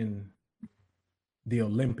watching the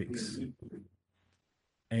Olympics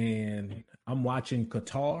and I'm watching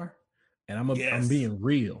Qatar, and I'm being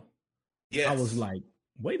real. Yes. I was like,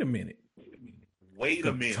 wait a minute.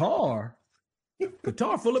 Qatar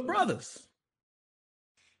full of brothers.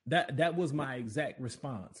 That was my exact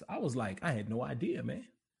response. I was like, I had no idea, man.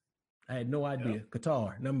 I had no idea. Yep.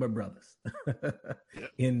 Qatar, number of brothers. Yep.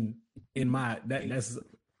 In my that's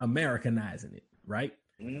Americanizing it, right?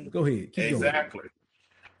 Mm-hmm. Go ahead. Keep exactly.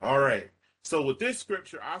 Going. All right. So with this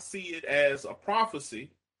scripture, I see it as a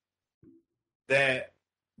prophecy that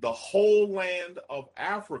the whole land of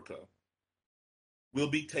Africa will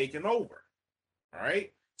be taken over. All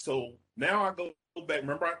right. So now I go back.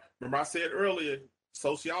 Remember I said earlier,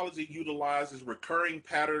 sociology utilizes recurring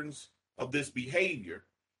patterns of this behavior,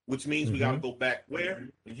 which means we got to go back where?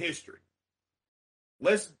 In history.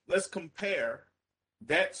 Let's compare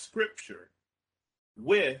that scripture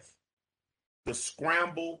with the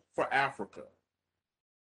scramble for Africa.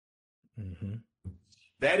 Mm-hmm.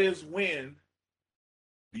 That is when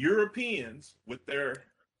the Europeans with their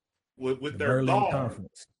Berlin guard,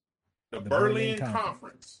 Conference. the Berlin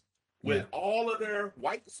Conference, with all of their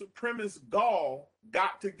white supremacist gall,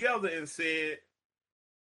 got together and said,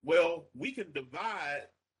 well, we can divide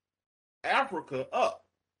Africa up.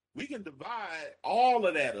 We can divide all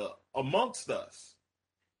of that up amongst us.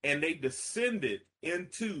 And they descended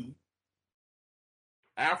into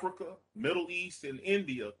Africa, Middle East, and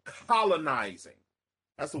India, colonizing.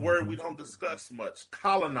 That's a word we don't discuss much,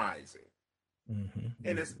 colonizing. Mm-hmm.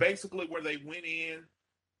 And it's basically where they went in,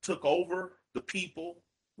 took over the people,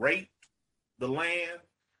 raped the land.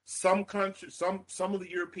 Some countries, some of the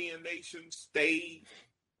European nations stayed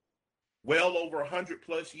well over 100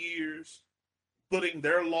 plus years, putting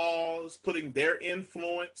their laws, putting their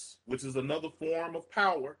influence, which is another form of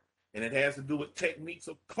power, and it has to do with techniques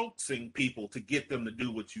of coaxing people to get them to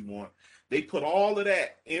do what you want. They put all of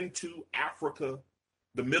that into Africa,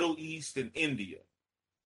 the Middle East, and India.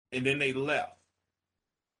 And then they left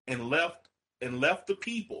the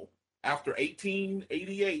people after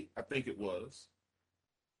 1888, I think it was,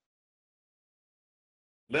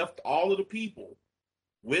 left all of the people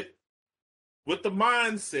with the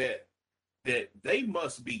mindset that they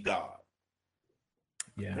must be God.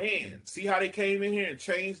 Yeah. Man, see how they came in here and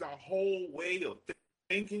changed our whole way of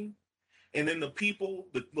thinking? And then the people,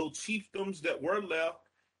 the little chiefdoms that were left,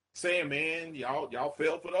 saying, man, y'all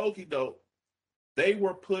fell for the okie doke. They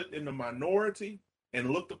were put in the minority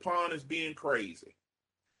and looked upon as being crazy.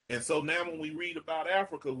 And so now when we read about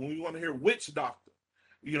Africa, when we want to hear witch doctor,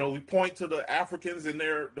 we point to the Africans and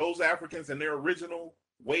those Africans and their original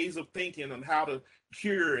ways of thinking on how to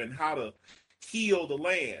cure and how to heal the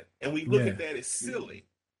land. And we look at that as silly.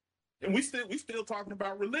 And we still talking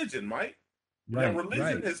about religion, Mike. Right, now,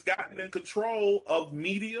 religion has gotten in control of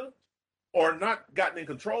media, or not gotten in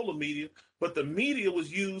control of media, but the media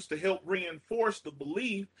was used to help reinforce the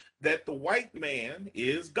belief that the white man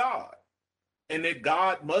is God and that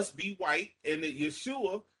God must be white and that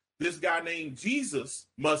Yeshua, this guy named Jesus,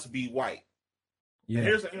 must be white. Yeah. And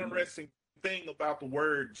here's an interesting thing about the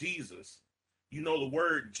word Jesus. The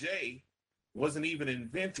word J wasn't even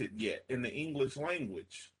invented yet in the English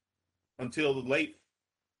language until the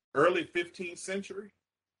early 15th century.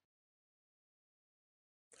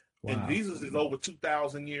 Wow. And Jesus is over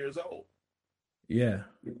 2,000 years old. Yeah.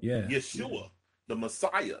 Yeshua, the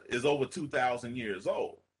Messiah, is over 2,000 years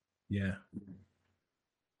old. Yeah.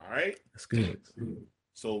 All right. That's good.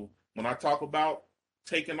 So when I talk about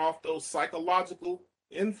taking off those psychological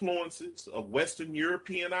influences of Western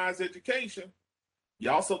Europeanized education,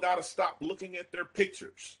 you also got to stop looking at their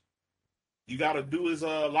pictures. You got to do as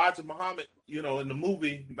Elijah Muhammad, in the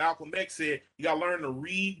movie, Malcolm X said, you got to learn to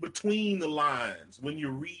read between the lines when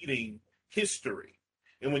you're reading history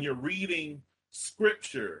and when you're reading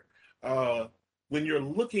scripture, when you're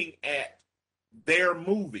looking at their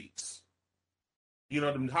movies.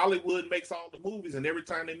 Hollywood makes all the movies, and every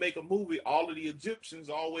time they make a movie, all of the Egyptians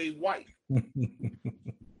are always white.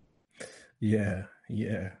 Yeah,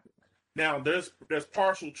 yeah. Now, there's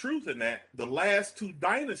partial truth in that. The last two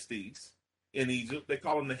dynasties in Egypt, they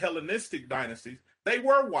call them the Hellenistic dynasties, they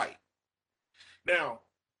were white. Now,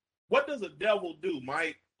 what does a devil do,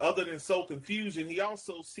 Mike? Other than sow confusion, he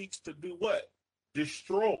also seeks to do what?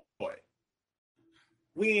 Destroy.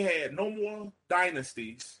 We ain't had no more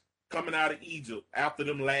dynasties coming out of Egypt after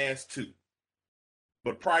them last two.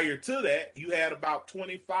 But prior to that, you had about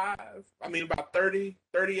 25, about 30,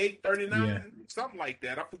 38, 39, Yeah. something like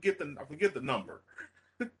that. I forget the number.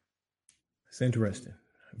 It's interesting.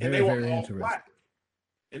 And Very, they were very all interesting. black.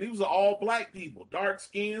 And these were all black people, dark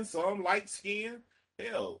skin, some light skin.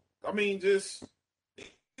 Hell, just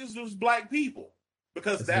these was black people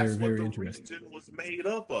because that's very, what very the interesting. region was made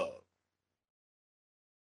up of.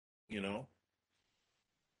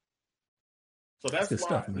 So that's good why,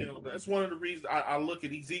 stuff, man. that's one of the reasons I look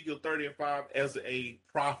at Ezekiel 30:5 as a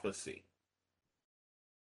prophecy.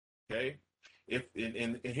 Okay?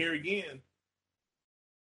 And here again,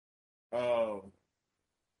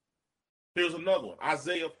 here's another one.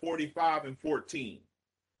 Isaiah 45:14.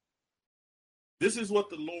 This is what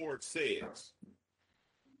the Lord says.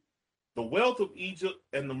 The wealth of Egypt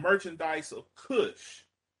and the merchandise of Cush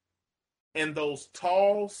and those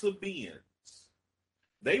tall Sabaeans,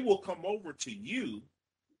 they will come over to you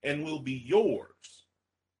and will be yours.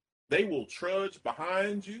 They will trudge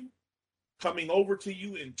behind you, coming over to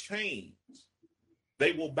you in chains.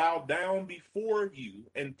 They will bow down before you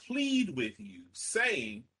and plead with you,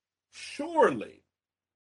 saying, surely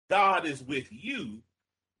God is with you,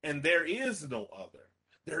 and there is no other.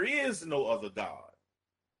 There is no other God.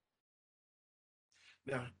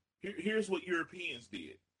 Now, here's what Europeans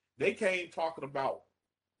did. They came talking about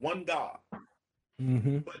one God.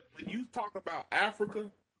 Mm-hmm. But when you talk about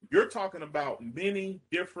Africa, you're talking about many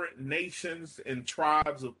different nations and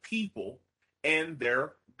tribes of people and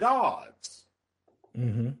their gods.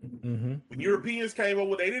 Mm-hmm. Mm-hmm. When Europeans came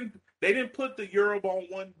over, they didn't put the Yoruba on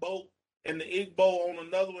one boat and the Igbo on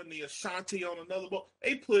another one, the Ashanti on another boat.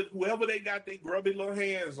 They put whoever they got their grubby little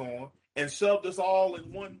hands on and shoved us all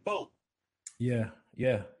in one boat. Yeah,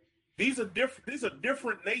 yeah. These are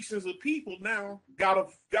different nations of people now. Gotta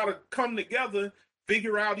come together,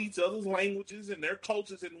 figure out each other's languages and their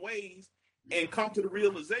cultures and ways, and come to the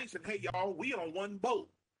realization, hey y'all, we on one boat.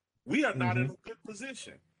 We are not in a good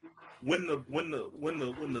position. When the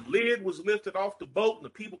lid was lifted off the boat and the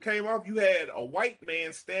people came off, you had a white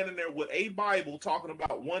man standing there with a Bible talking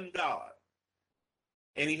about one God.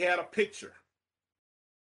 And he had a picture.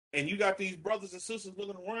 And you got these brothers and sisters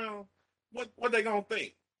looking around, what they gonna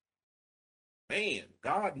think? Man,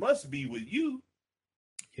 God must be with you.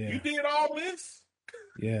 Yeah. You did all this?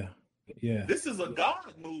 Yeah. Yeah. This is a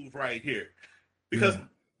God move right here. Because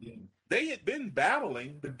they had been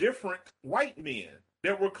battling the different white men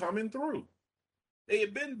that were coming through. They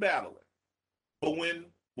had been battling. But when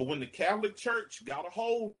the Catholic Church got a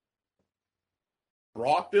hold,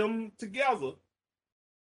 brought them together,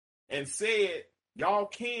 and said, y'all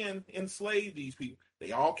can enslave these people.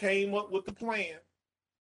 They all came up with the plan.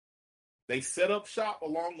 They set up shop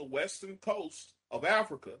along the western coast of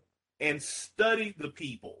Africa and studied the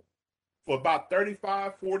people for about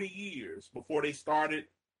 35, 40 years before they started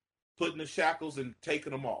putting the shackles and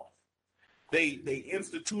taking them off. They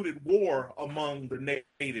instituted war among the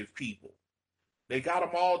native people. They got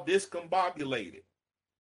them all discombobulated.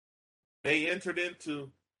 They entered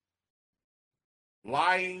into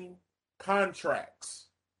lying contracts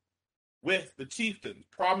with the chieftains,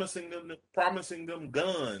 promising them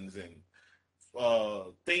guns and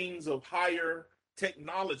things of higher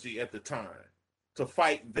technology at the time to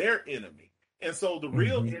fight their enemy. And so the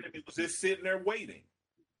real enemy was just sitting there waiting.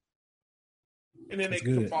 And then they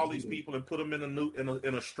took all these people and put them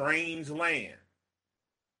in a strange land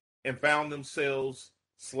and found themselves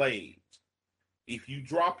slaves. If you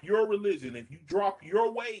drop your religion, if you drop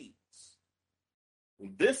your ways,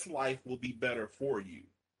 this life will be better for you.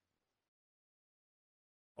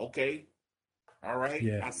 Okay? All right?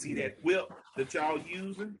 Yeah. I see that whip that y'all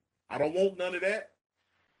using. I don't want none of that.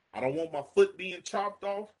 I don't want my foot being chopped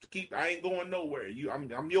off. I ain't going nowhere.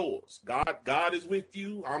 I'm yours. God is with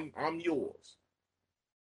you. I'm yours.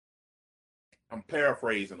 I'm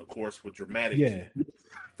paraphrasing, of course, for dramatic. Yeah,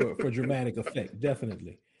 for dramatic effect,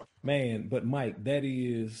 definitely, man. But Mike, that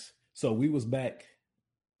is so. We was back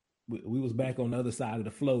on the other side of the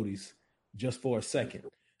floaties just for a second.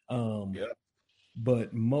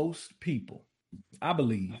 But most people, I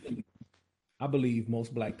believe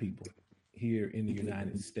most Black people here in the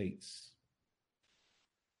United States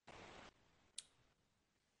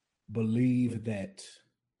believe that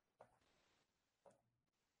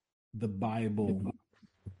the Bible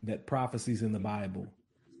that prophecies in the Bible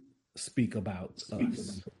speak about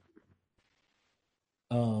us.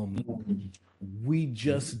 We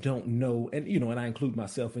just don't know, and and I include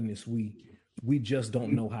myself in this. We just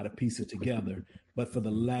don't know how to piece it together. But for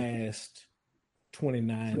the last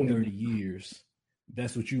 29, 30 years,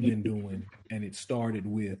 that's what you've been doing, and it started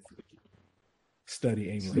with Study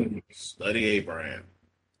Abraham. Study Abraham.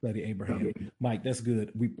 Study Abraham. Mike, that's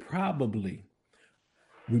good. We probably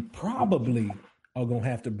are gonna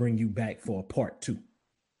have to bring you back for a part 2.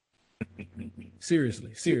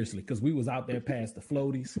 Seriously, because we was out there past the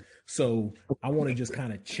floaties. So I want to just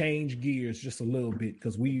kind of change gears just a little bit,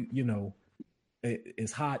 because we,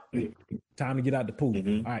 it's hot. Time to get out the pool.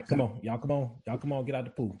 Mm-hmm. All right, come on, y'all, come on, get out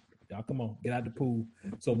the pool. Y'all, come on, get out the pool.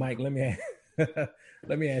 So, Mike, let me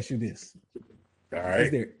ask you this. All right.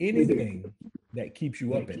 Is there anything that keeps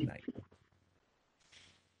you up at night?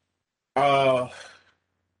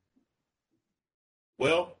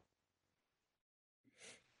 Well,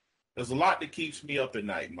 there's a lot that keeps me up at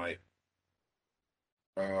night, Mike.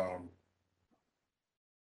 I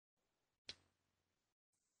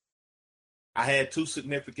had 2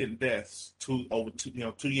 significant deaths 2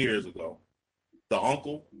 years ago. The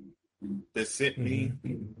uncle that sent me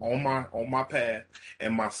on my path,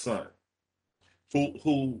 and my son,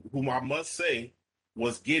 whom I must say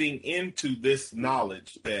was getting into this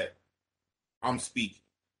knowledge that I'm speaking,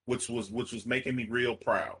 which was making me real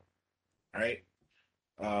proud. Right.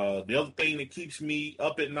 The other thing that keeps me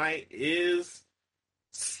up at night is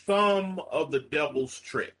some of the devil's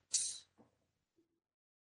tricks.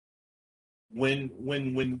 When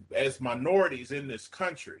as minorities in this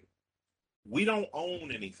country, we don't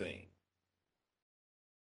own anything.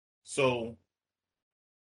 So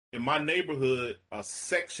in my neighborhood, a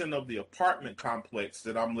section of the apartment complex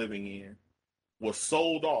that I'm living in was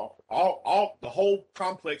sold off. All the whole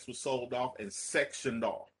complex was sold off and sectioned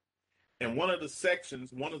off. And one of the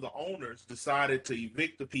sections, one of the owners decided to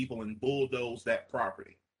evict the people and bulldoze that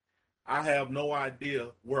property. I have no idea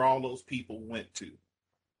where all those people went to.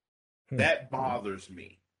 That bothers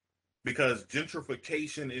me, because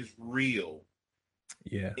gentrification is real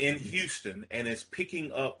in Houston, and it's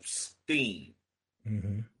picking up steam.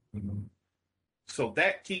 So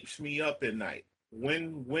that keeps me up at night.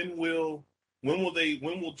 When will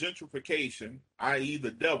gentrification, i.e.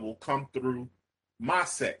 the devil, come through my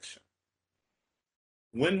section?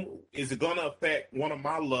 When is it going to affect one of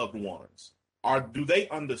my loved ones? Or do they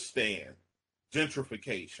understand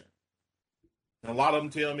gentrification? And a lot of them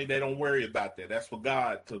tell me they don't worry about that. That's for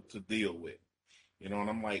God to deal with. And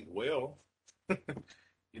I'm like, well,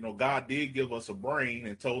 God did give us a brain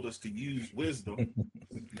and told us to use wisdom.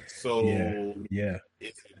 So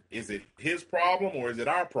is it his problem, or is it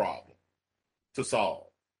our problem to solve?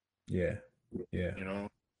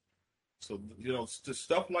 So, just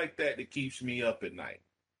stuff like that keeps me up at night.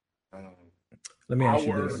 Let me ask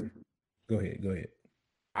you this. Go ahead.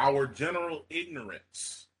 Our general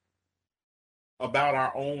ignorance about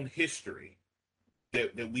our own history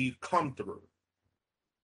that we've come through,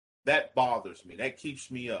 that bothers me. That keeps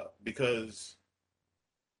me up, because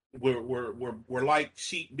we're like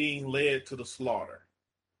sheep being led to the slaughter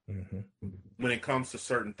when it comes to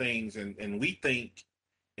certain things, and we think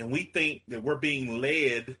that we're being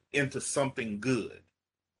led into something good.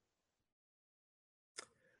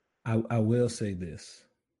 I will say this.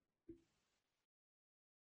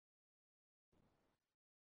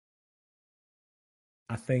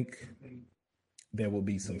 I think there will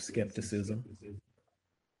be some skepticism.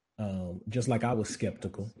 Just like I was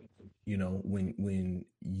skeptical, when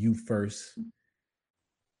you first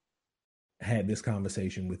had this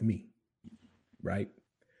conversation with me, right?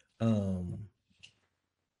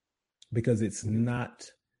 Because it's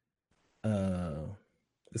not,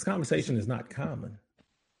 this conversation is not common,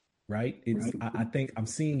 right? I think I'm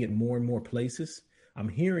seeing it more and more places. I'm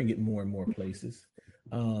hearing it more and more places.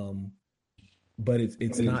 But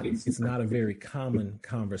it's not a very common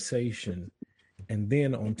conversation. And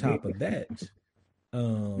then on top of that,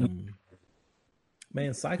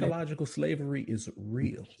 psychological slavery is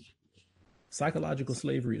real. Psychological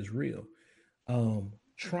slavery is real.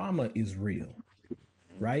 Trauma is real,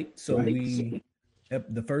 right? So the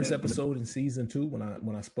first episode in season 2,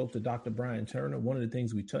 when I spoke to Dr. Brian Turner, one of the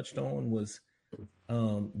things we touched on was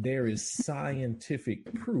there is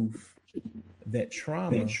scientific proof that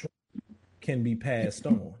trauma can be passed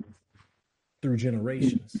on through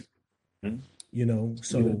generations.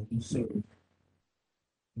 So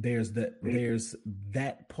there's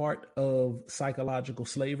that part of psychological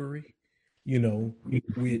slavery,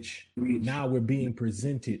 which now we're being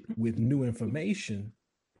presented with new information.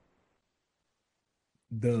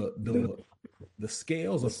 The the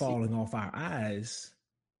scales are falling off our eyes.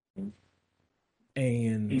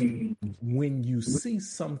 And when you see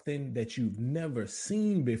something that you've never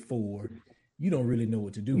seen before, you don't really know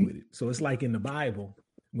what to do with it. So it's like in the Bible,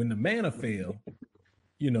 when the manna fell,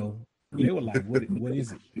 they were like, what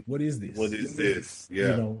is it? What is this? What is this?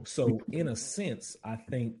 Yeah. So in a sense, I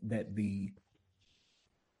think that the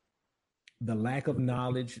lack of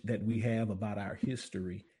knowledge that we have about our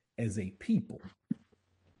history as a people,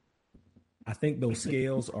 I think those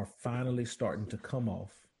scales are finally starting to come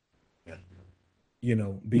off. Yeah.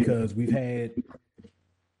 Because we've had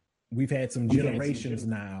some generations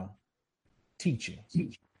now teaching,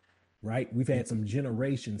 right? We've had some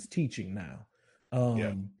generations teaching now.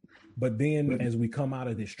 But then as we come out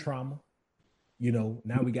of this trauma,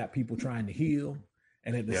 now we got people trying to heal.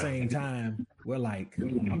 And at the same time, we're like,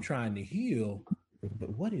 I'm trying to heal, but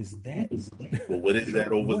what is that? Well, what is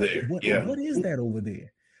that over there? What is that over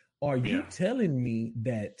there? Are you telling me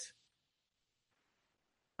that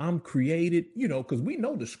I'm created, because we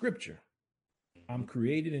know the scripture. I'm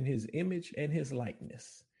created in his image and his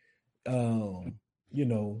likeness. What's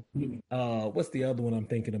the other one I'm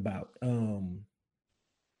thinking about?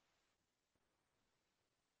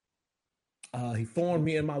 He formed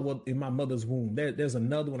me in my mother's womb. There's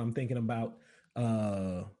another one I'm thinking about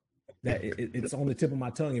that it's on the tip of my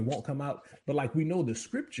tongue. It won't come out. But like we know the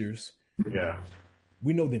scriptures. Yeah.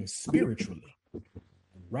 We know them spiritually,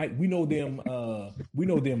 right? We know them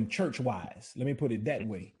church-wise. Let me put it that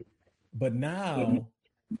way. But now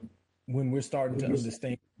when we're starting to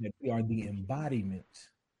understand that we are the embodiment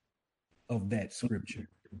of that scripture,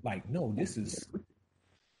 like, no, this is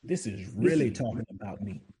really talking about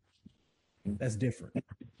me. That's different.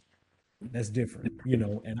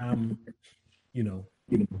 And I'm,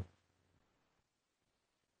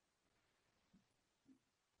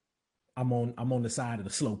 I'm on the side of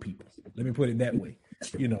the slow people. Let me put it that way.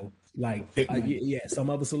 Some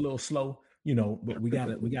of us a little slow, but we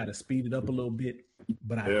gotta speed it up a little bit.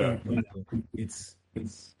 But I think it's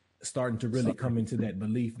starting to really come into that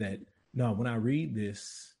belief that no, when I read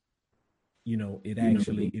this,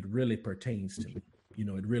 it really pertains to me.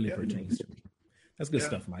 It really pertains to me. That's good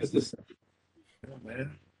stuff, Mike. Yeah,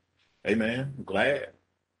 man. Hey, man, I'm glad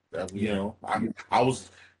that I was,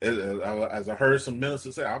 as I heard some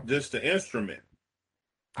ministers say, I'm just an instrument.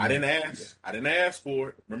 I didn't ask for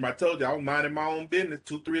it. Remember, I told you I was minding my own business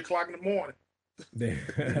 2-3 o'clock in the morning. There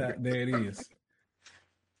it is.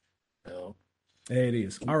 There it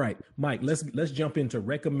is. All right, Mike, let's jump into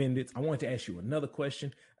recommended. I wanted to ask you another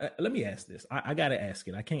question. Let me ask this. I got to ask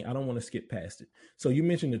it. I don't want to skip past it. So you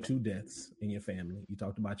mentioned the 2 deaths in your family. You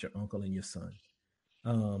talked about your uncle and your son.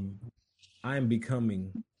 I am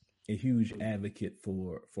becoming a huge advocate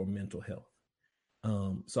for mental health.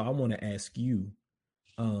 So I want to ask you,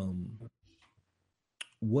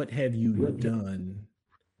 what have you done?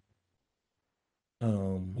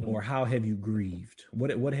 Or how have you grieved?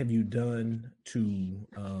 What have you done to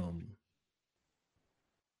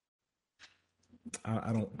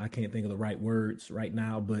I can't think of the right words right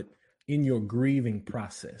now, but in your grieving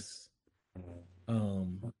process,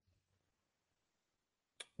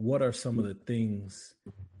 what are some of the things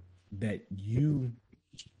that you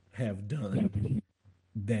have done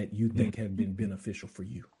that you think have been beneficial for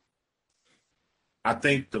you? I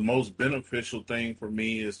think the most beneficial thing for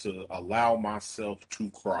me is to allow myself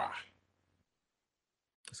to cry.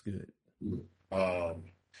 That's good. I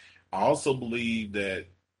also believe that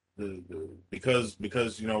because of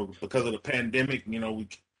the pandemic,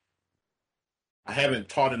 I haven't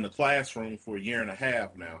taught in the classroom for 1.5 years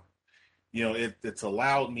now. It's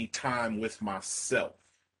allowed me time with myself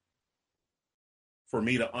for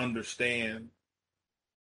me to understand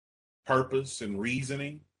purpose and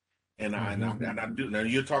reasoning. And I do. Now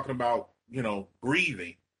you're talking about,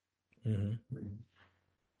 grieving,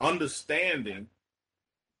 understanding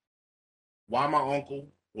why my uncle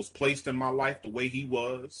was placed in my life the way he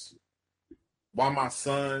was, why my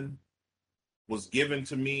son was given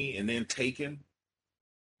to me and then taken.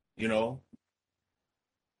 I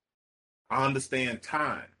understand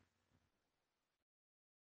time.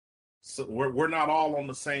 So we're not all on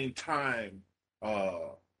the same time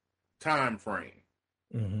frame.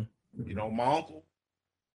 Mm-hmm. My uncle,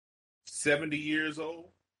 70 years old,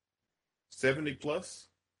 70 plus.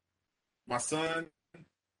 My son,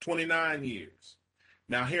 29 years.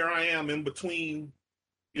 Now here I am in between,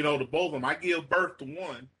 the both of them. I give birth to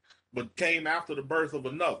one, but came after the birth of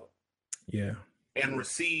another. Yeah. And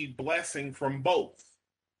received blessing from both.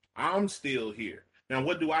 I'm still here. Now,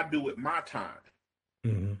 what do I do with my time?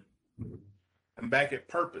 Mm-hmm. I'm back at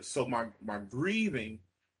purpose. So my grieving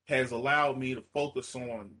has allowed me to focus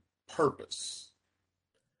on purpose.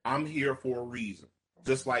 I'm here for a reason,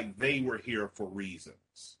 just like they were here for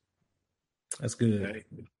reasons. That's good. Okay?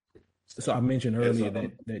 So I mentioned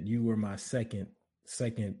earlier that you were my second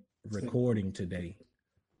recording today.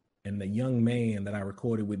 And the young man that I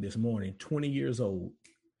recorded with this morning, 20 years old,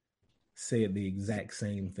 said the exact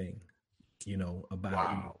same thing,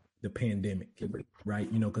 about the pandemic,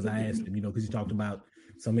 right? Because I asked him, because he talked about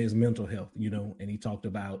some of his mental health, and he talked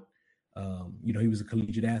about, he was a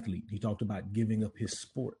collegiate athlete. He talked about giving up his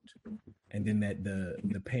sport, and then that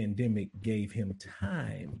the pandemic gave him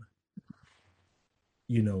time,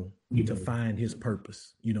 to find his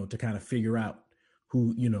purpose, to kind of figure out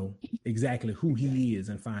who, exactly who he is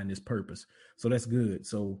and find his purpose. So that's good.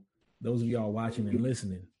 So those of y'all watching and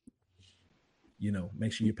listening,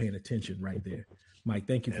 make sure you're paying attention right there. Mike,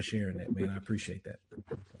 thank you for sharing that, man. I appreciate that.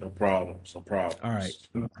 No problem. All right,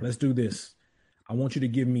 let's do this. I want you to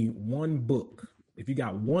give me one book. If you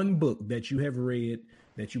got one book that you have read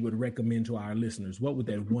that you would recommend to our listeners, what would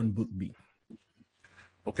that one book be?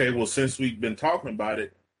 Okay, well, since we've been talking about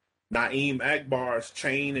it, Na'im Akbar's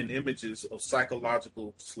Chain and Images of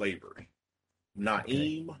Psychological Slavery.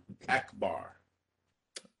 Na'im Akbar.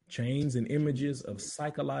 Chains and Images of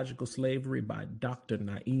Psychological Slavery by Dr.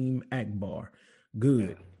 Na'im Akbar.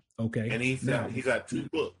 Good. Okay. And he's got two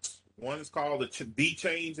books. One is called The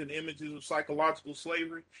Chains and Images of Psychological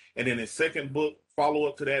Slavery. And then his second book, follow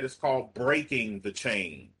up to that, is called Breaking the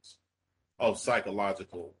Chains of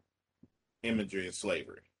Psychological Imagery and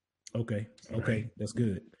Slavery. Okay. That's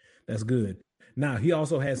good. Now, he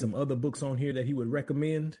also has some other books on here that he would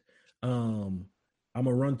recommend. I'm going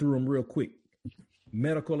to run through them real quick.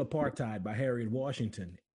 Medical Apartheid by Harriet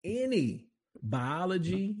Washington. Any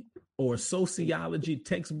biology or sociology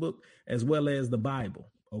textbook, as well as the Bible.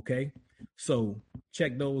 Okay. So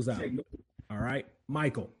check those out. All right.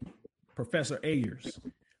 Michael, Professor Ayers,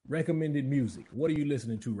 recommended music. What are you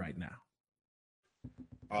listening to right now?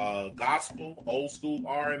 Gospel, old school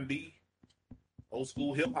R&B, old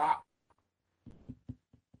school hip hop.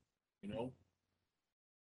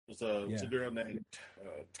 There's a girl named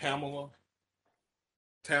Tamala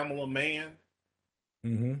Mann.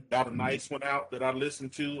 Mm-hmm. Got a nice one out that I listen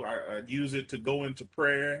to. I use it to go into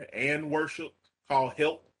prayer and worship, called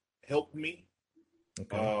Help Me.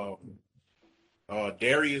 Okay.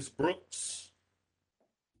 Darius Brooks.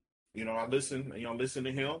 I listen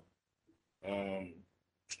to him.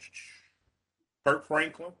 Kirk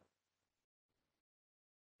Franklin.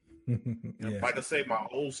 Like I say, my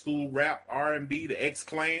old school rap, R&B, the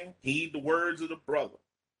X-Clan, heed the words of the brother.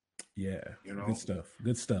 Yeah.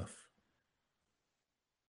 Good stuff.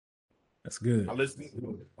 That's good. I listen,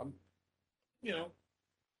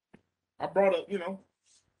 I brought up,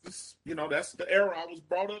 that's the era I was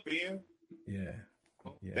brought up in. Yeah.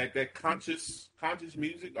 That conscious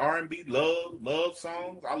music, R&B, love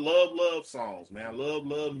songs. I love love songs, man. I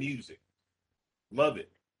love music. Love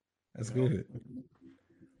it. That's good.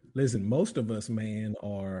 Listen, most of us, man,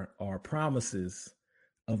 are promises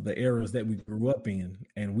of the eras that we grew up in,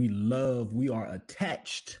 and we are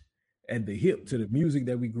attached at the hip to the music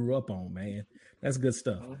that we grew up on, man. That's good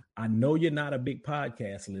stuff. I know you're not a big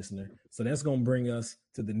podcast listener, so that's going to bring us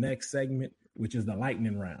to the next segment, which is the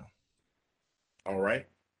lightning round. All right.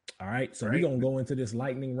 So we're going to go into this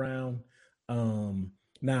lightning round.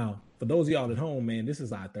 Now, for those of y'all at home, man, this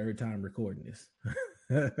is our third time recording this.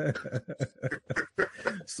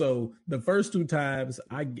 So the first two times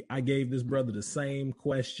I gave this brother the same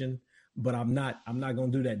question, but I'm not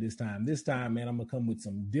going to do that this time. This time, man, I'm going to come with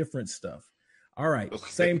some different stuff. All right. Okay.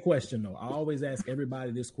 Same question, though. I always ask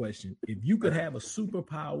everybody this question. If you could have a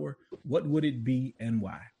superpower, what would it be and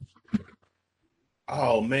why?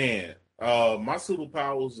 Oh, man. My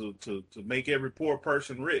superpower is to make every poor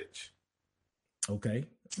person rich. Okay.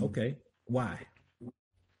 Why?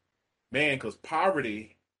 Man, because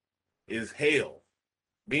poverty is hell.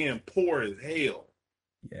 Being poor is hell.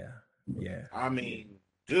 Yeah. I mean,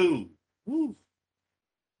 dude, woo.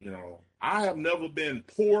 I have never been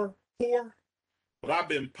poor, but I've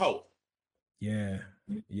been poor. Yeah.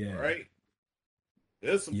 Right?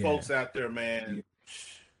 There's some folks out there, man.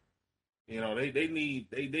 They need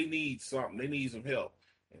something. They need some help.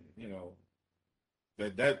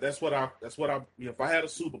 And that's what I if I had a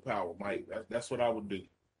superpower, Mike, that's what I would do.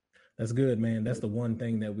 That's good, man. That's the one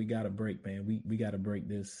thing that we got to break, man. We got to break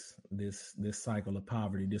this cycle of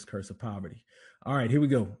poverty, this curse of poverty. All right, here we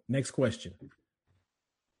go. Next question.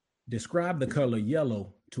 Describe the color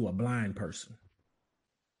yellow to a blind person.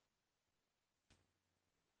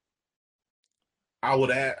 I would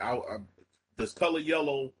add this color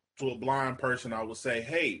yellow to a blind person. I would say,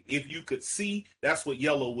 hey, if you could see, that's what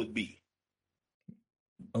yellow would be.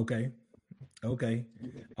 Okay. Okay.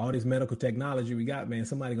 All this medical technology we got, man.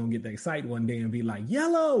 Somebody gonna get that site one day and be like,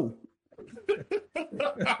 yellow.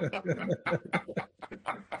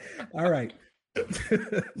 All right.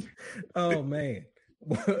 Oh man.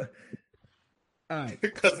 All right.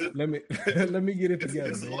 Because Let me get it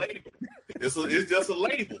together, it's a man. label. It's just a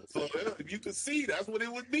label. So if you could see, that's what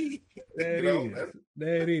it would be. There it You know, is.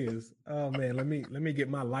 There it is. Oh man, let me get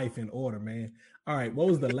my life in order, man. All right. What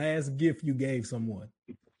was the last gift you gave someone?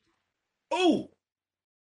 Oh,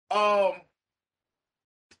 a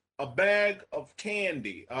bag of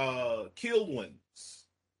candy, Kilwins,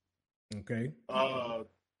 Okay.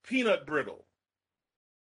 peanut brittle.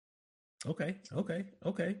 Okay.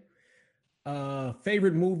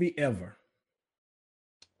 Favorite movie ever?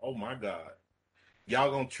 Oh my God.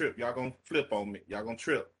 Y'all gonna trip. Y'all gonna flip on me. Y'all gonna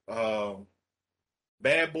trip.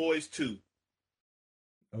 Bad Boys 2.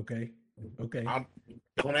 Okay.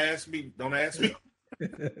 Don't ask me. Bad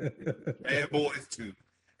Boys 2.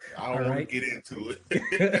 I don't want to get into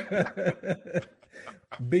it.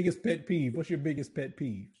 Biggest pet peeve. What's your biggest pet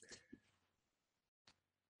peeve?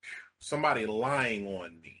 Somebody lying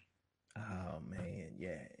on me. Oh man,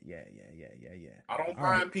 yeah. I don't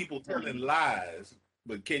mind people telling lies,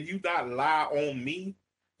 but can you not lie on me?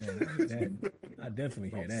 Man, I definitely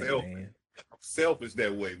hear that, man. I'm selfish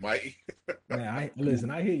that way, Mike. Man, I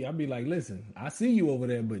hear you. I'll be like, listen, I see you over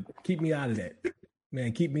there, but keep me out of that.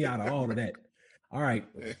 Man, keep me out of all of that. All right.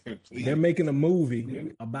 They're making a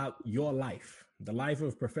movie about your life, the life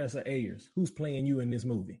of Professor Ayers. Who's playing you in this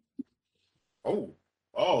movie? Oh,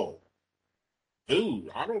 dude,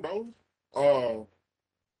 I don't know.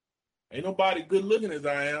 Ain't nobody good looking as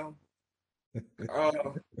I am. I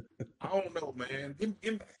don't know, man.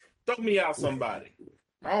 Throw me out somebody.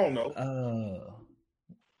 I don't know.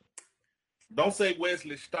 Don't say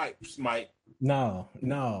Wesley Snipes, Mike. No.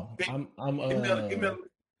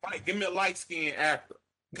 Give me a light skinned actor.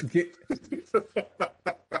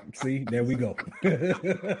 See, there we go.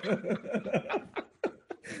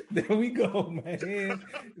 There we go, man.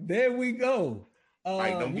 There we go.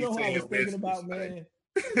 Mike, don't you know be what I was thinking about, man?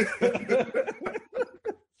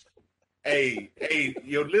 Hey,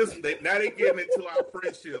 yo, listen, now they getting into our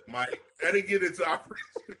friendship, Mike. Now they get into our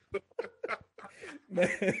friendship.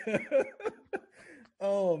 Man.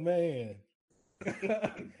 Oh, man.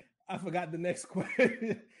 I forgot the next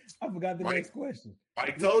question. Next question.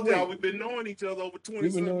 I told y'all we've been knowing each other over 20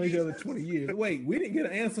 years. We've been knowing each other 20 years. Wait, we didn't get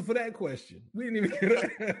an answer for that question. We didn't even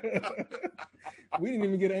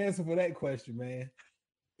get an answer for that question, man.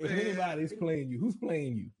 If anybody's playing you, who's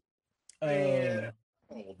playing you? Oh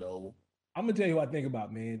no. I'm gonna tell you what I think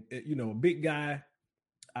about, man. You know, a big guy.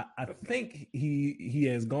 I think he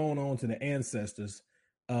has gone on to the Ancestors.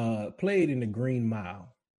 Played in the Green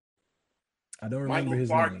Mile. I don't remember his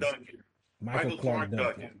name. Michael Clark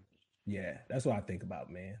Duncan. Yeah, that's what I think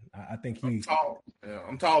about, man. I think he's tall. Yeah,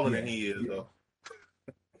 I'm taller than he is, though.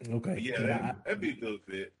 Okay. But yeah, that'd be a good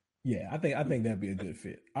fit. Yeah, I think that'd be a good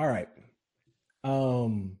fit. All right.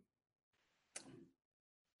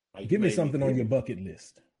 Give me something on your bucket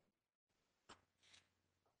list.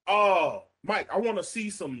 Oh, Mike, I want to see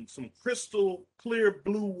some crystal clear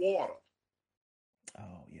blue water.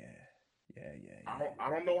 Oh yeah. I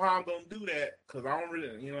don't know how I'm gonna do that because I don't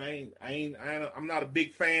really, I'm not a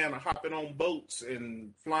big fan of hopping on boats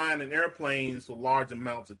and flying in airplanes for large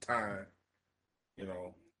amounts of time. You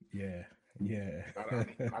know. Yeah. I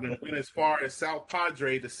done went as far as South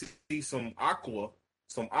Padre to see some aqua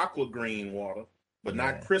green water, but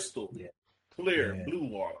not crystal clear blue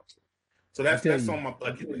water. So that's on my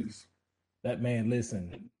bucket list. That man,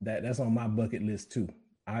 listen, that's on my bucket list too.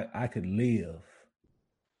 I could live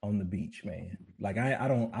on the beach, man. Like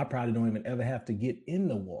I probably don't even ever have to get in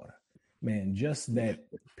the water, man. Just that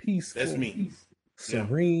peaceful, that's me,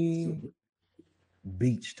 serene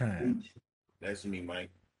beach time. That's me, Mike.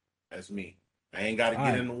 That's me. I ain't got to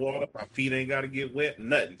get in the water. My feet ain't got to get wet.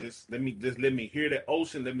 Nothing. Just let me hear the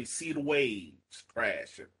ocean. Let me see the waves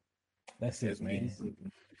crashing. That's it, man.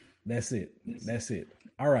 That's it.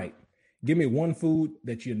 All right. Give me one food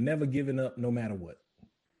that you're never giving up, no matter what.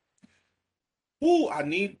 Ooh, I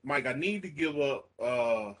need to give up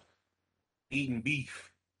eating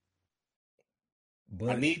beef.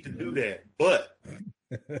 I need to do that. But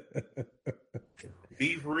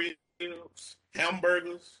beef ribs,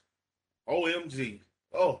 hamburgers, OMG.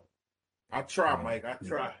 Oh, I try, Mike. I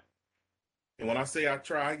try. And when I say I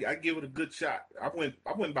try, I give it a good shot. I went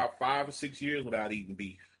about 5 or 6 years without eating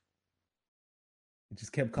beef. It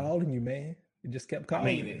just kept calling you, man. It just kept calling.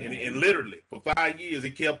 I mean, and literally for 5 years,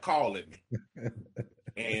 it kept calling me.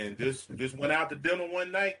 And just went out to dinner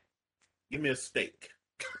one night. Give me a steak.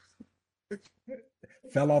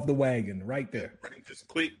 Fell off the wagon right there. Just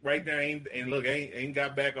quick right there. Ain't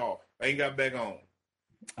got back off. Ain't got back on.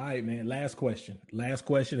 All right, man. Last question,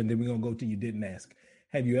 and then we're gonna go to you didn't ask.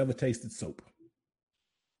 Have you ever tasted soap?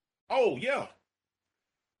 Oh yeah,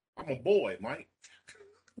 I'm a boy, Mike.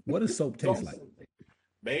 What does soap taste like?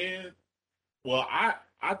 Man, well, I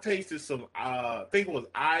tasted some. I think it was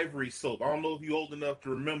Ivory soap. I don't know if you're old enough to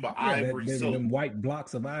remember Ivory soap. Them white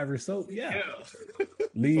blocks of Ivory soap. Yeah.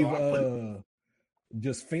 Leave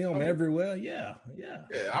just film everywhere. Yeah.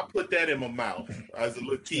 I put that in my mouth as a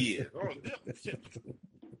little kid.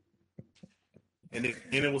 And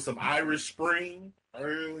it was some Irish Spring.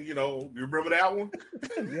 You remember that one?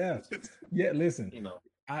 Yeah. Listen,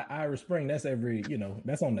 Irish Spring. That's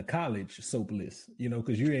that's on the college soap list.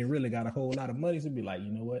 Because you ain't really got a whole lot of money to be like,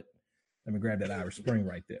 you know what? Let me grab that Irish Spring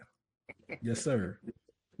right there. Yes, sir.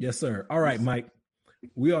 All right, Mike.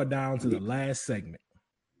 We are down to the last segment.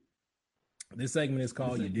 This segment is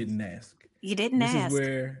called "You Didn't Ask." You didn't ask. This is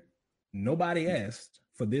where nobody asked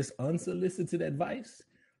for this unsolicited advice,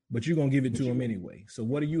 but you're gonna give it to them anyway. So,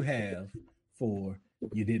 what do you have for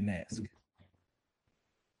 "You Didn't Ask"?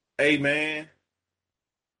 Hey, man.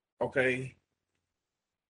 Okay.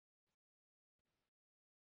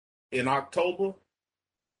 In October,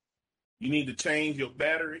 you need to change your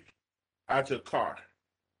battery out your car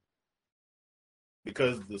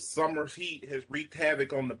because the summer heat has wreaked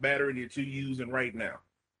havoc on the battery that you're using right now.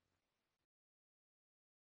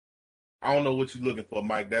 I don't know what you're looking for,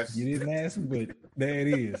 Mike. You didn't ask, but there it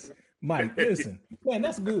is. Mike, listen, man,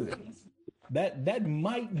 that's good. That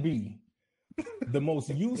might be the most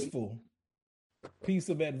useful piece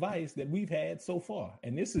of advice that we've had so far.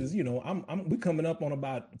 And this is, we're coming up on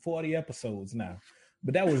about 40 episodes now.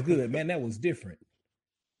 But that was good, man. That was different.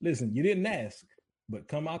 Listen, you didn't ask, but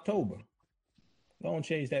come October, don't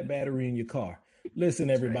change that battery in your car. Listen,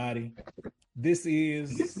 everybody, this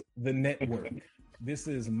is the network. This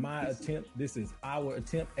is my attempt. This is our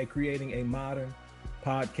attempt at creating a modern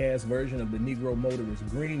podcast version of the Negro Motorist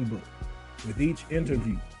Green Book. With each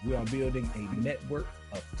interview, we are building a network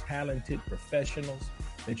of talented professionals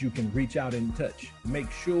that you can reach out and touch.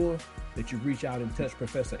 Make sure that you reach out and touch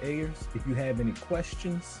Professor Ayers if you have any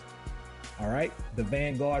questions. All right. The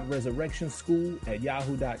Vanguard Resurrection School at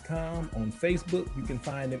yahoo.com. On Facebook, you can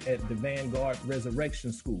find them at the Vanguard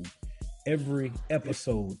Resurrection School. Every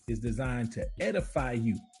episode is designed to edify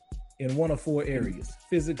you in one of four areas: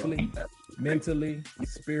 physically, mentally,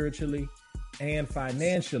 spiritually, and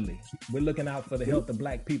financially. We're looking out for the health of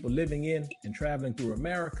Black people living in and traveling through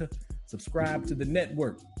America. Subscribe to the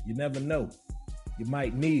network. You never know. You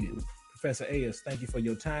might need it. Professor Ayers, thank you for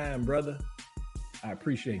your time, brother. I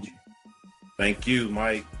appreciate you. Thank you,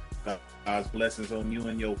 Mike. God's blessings on you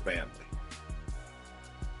and your family.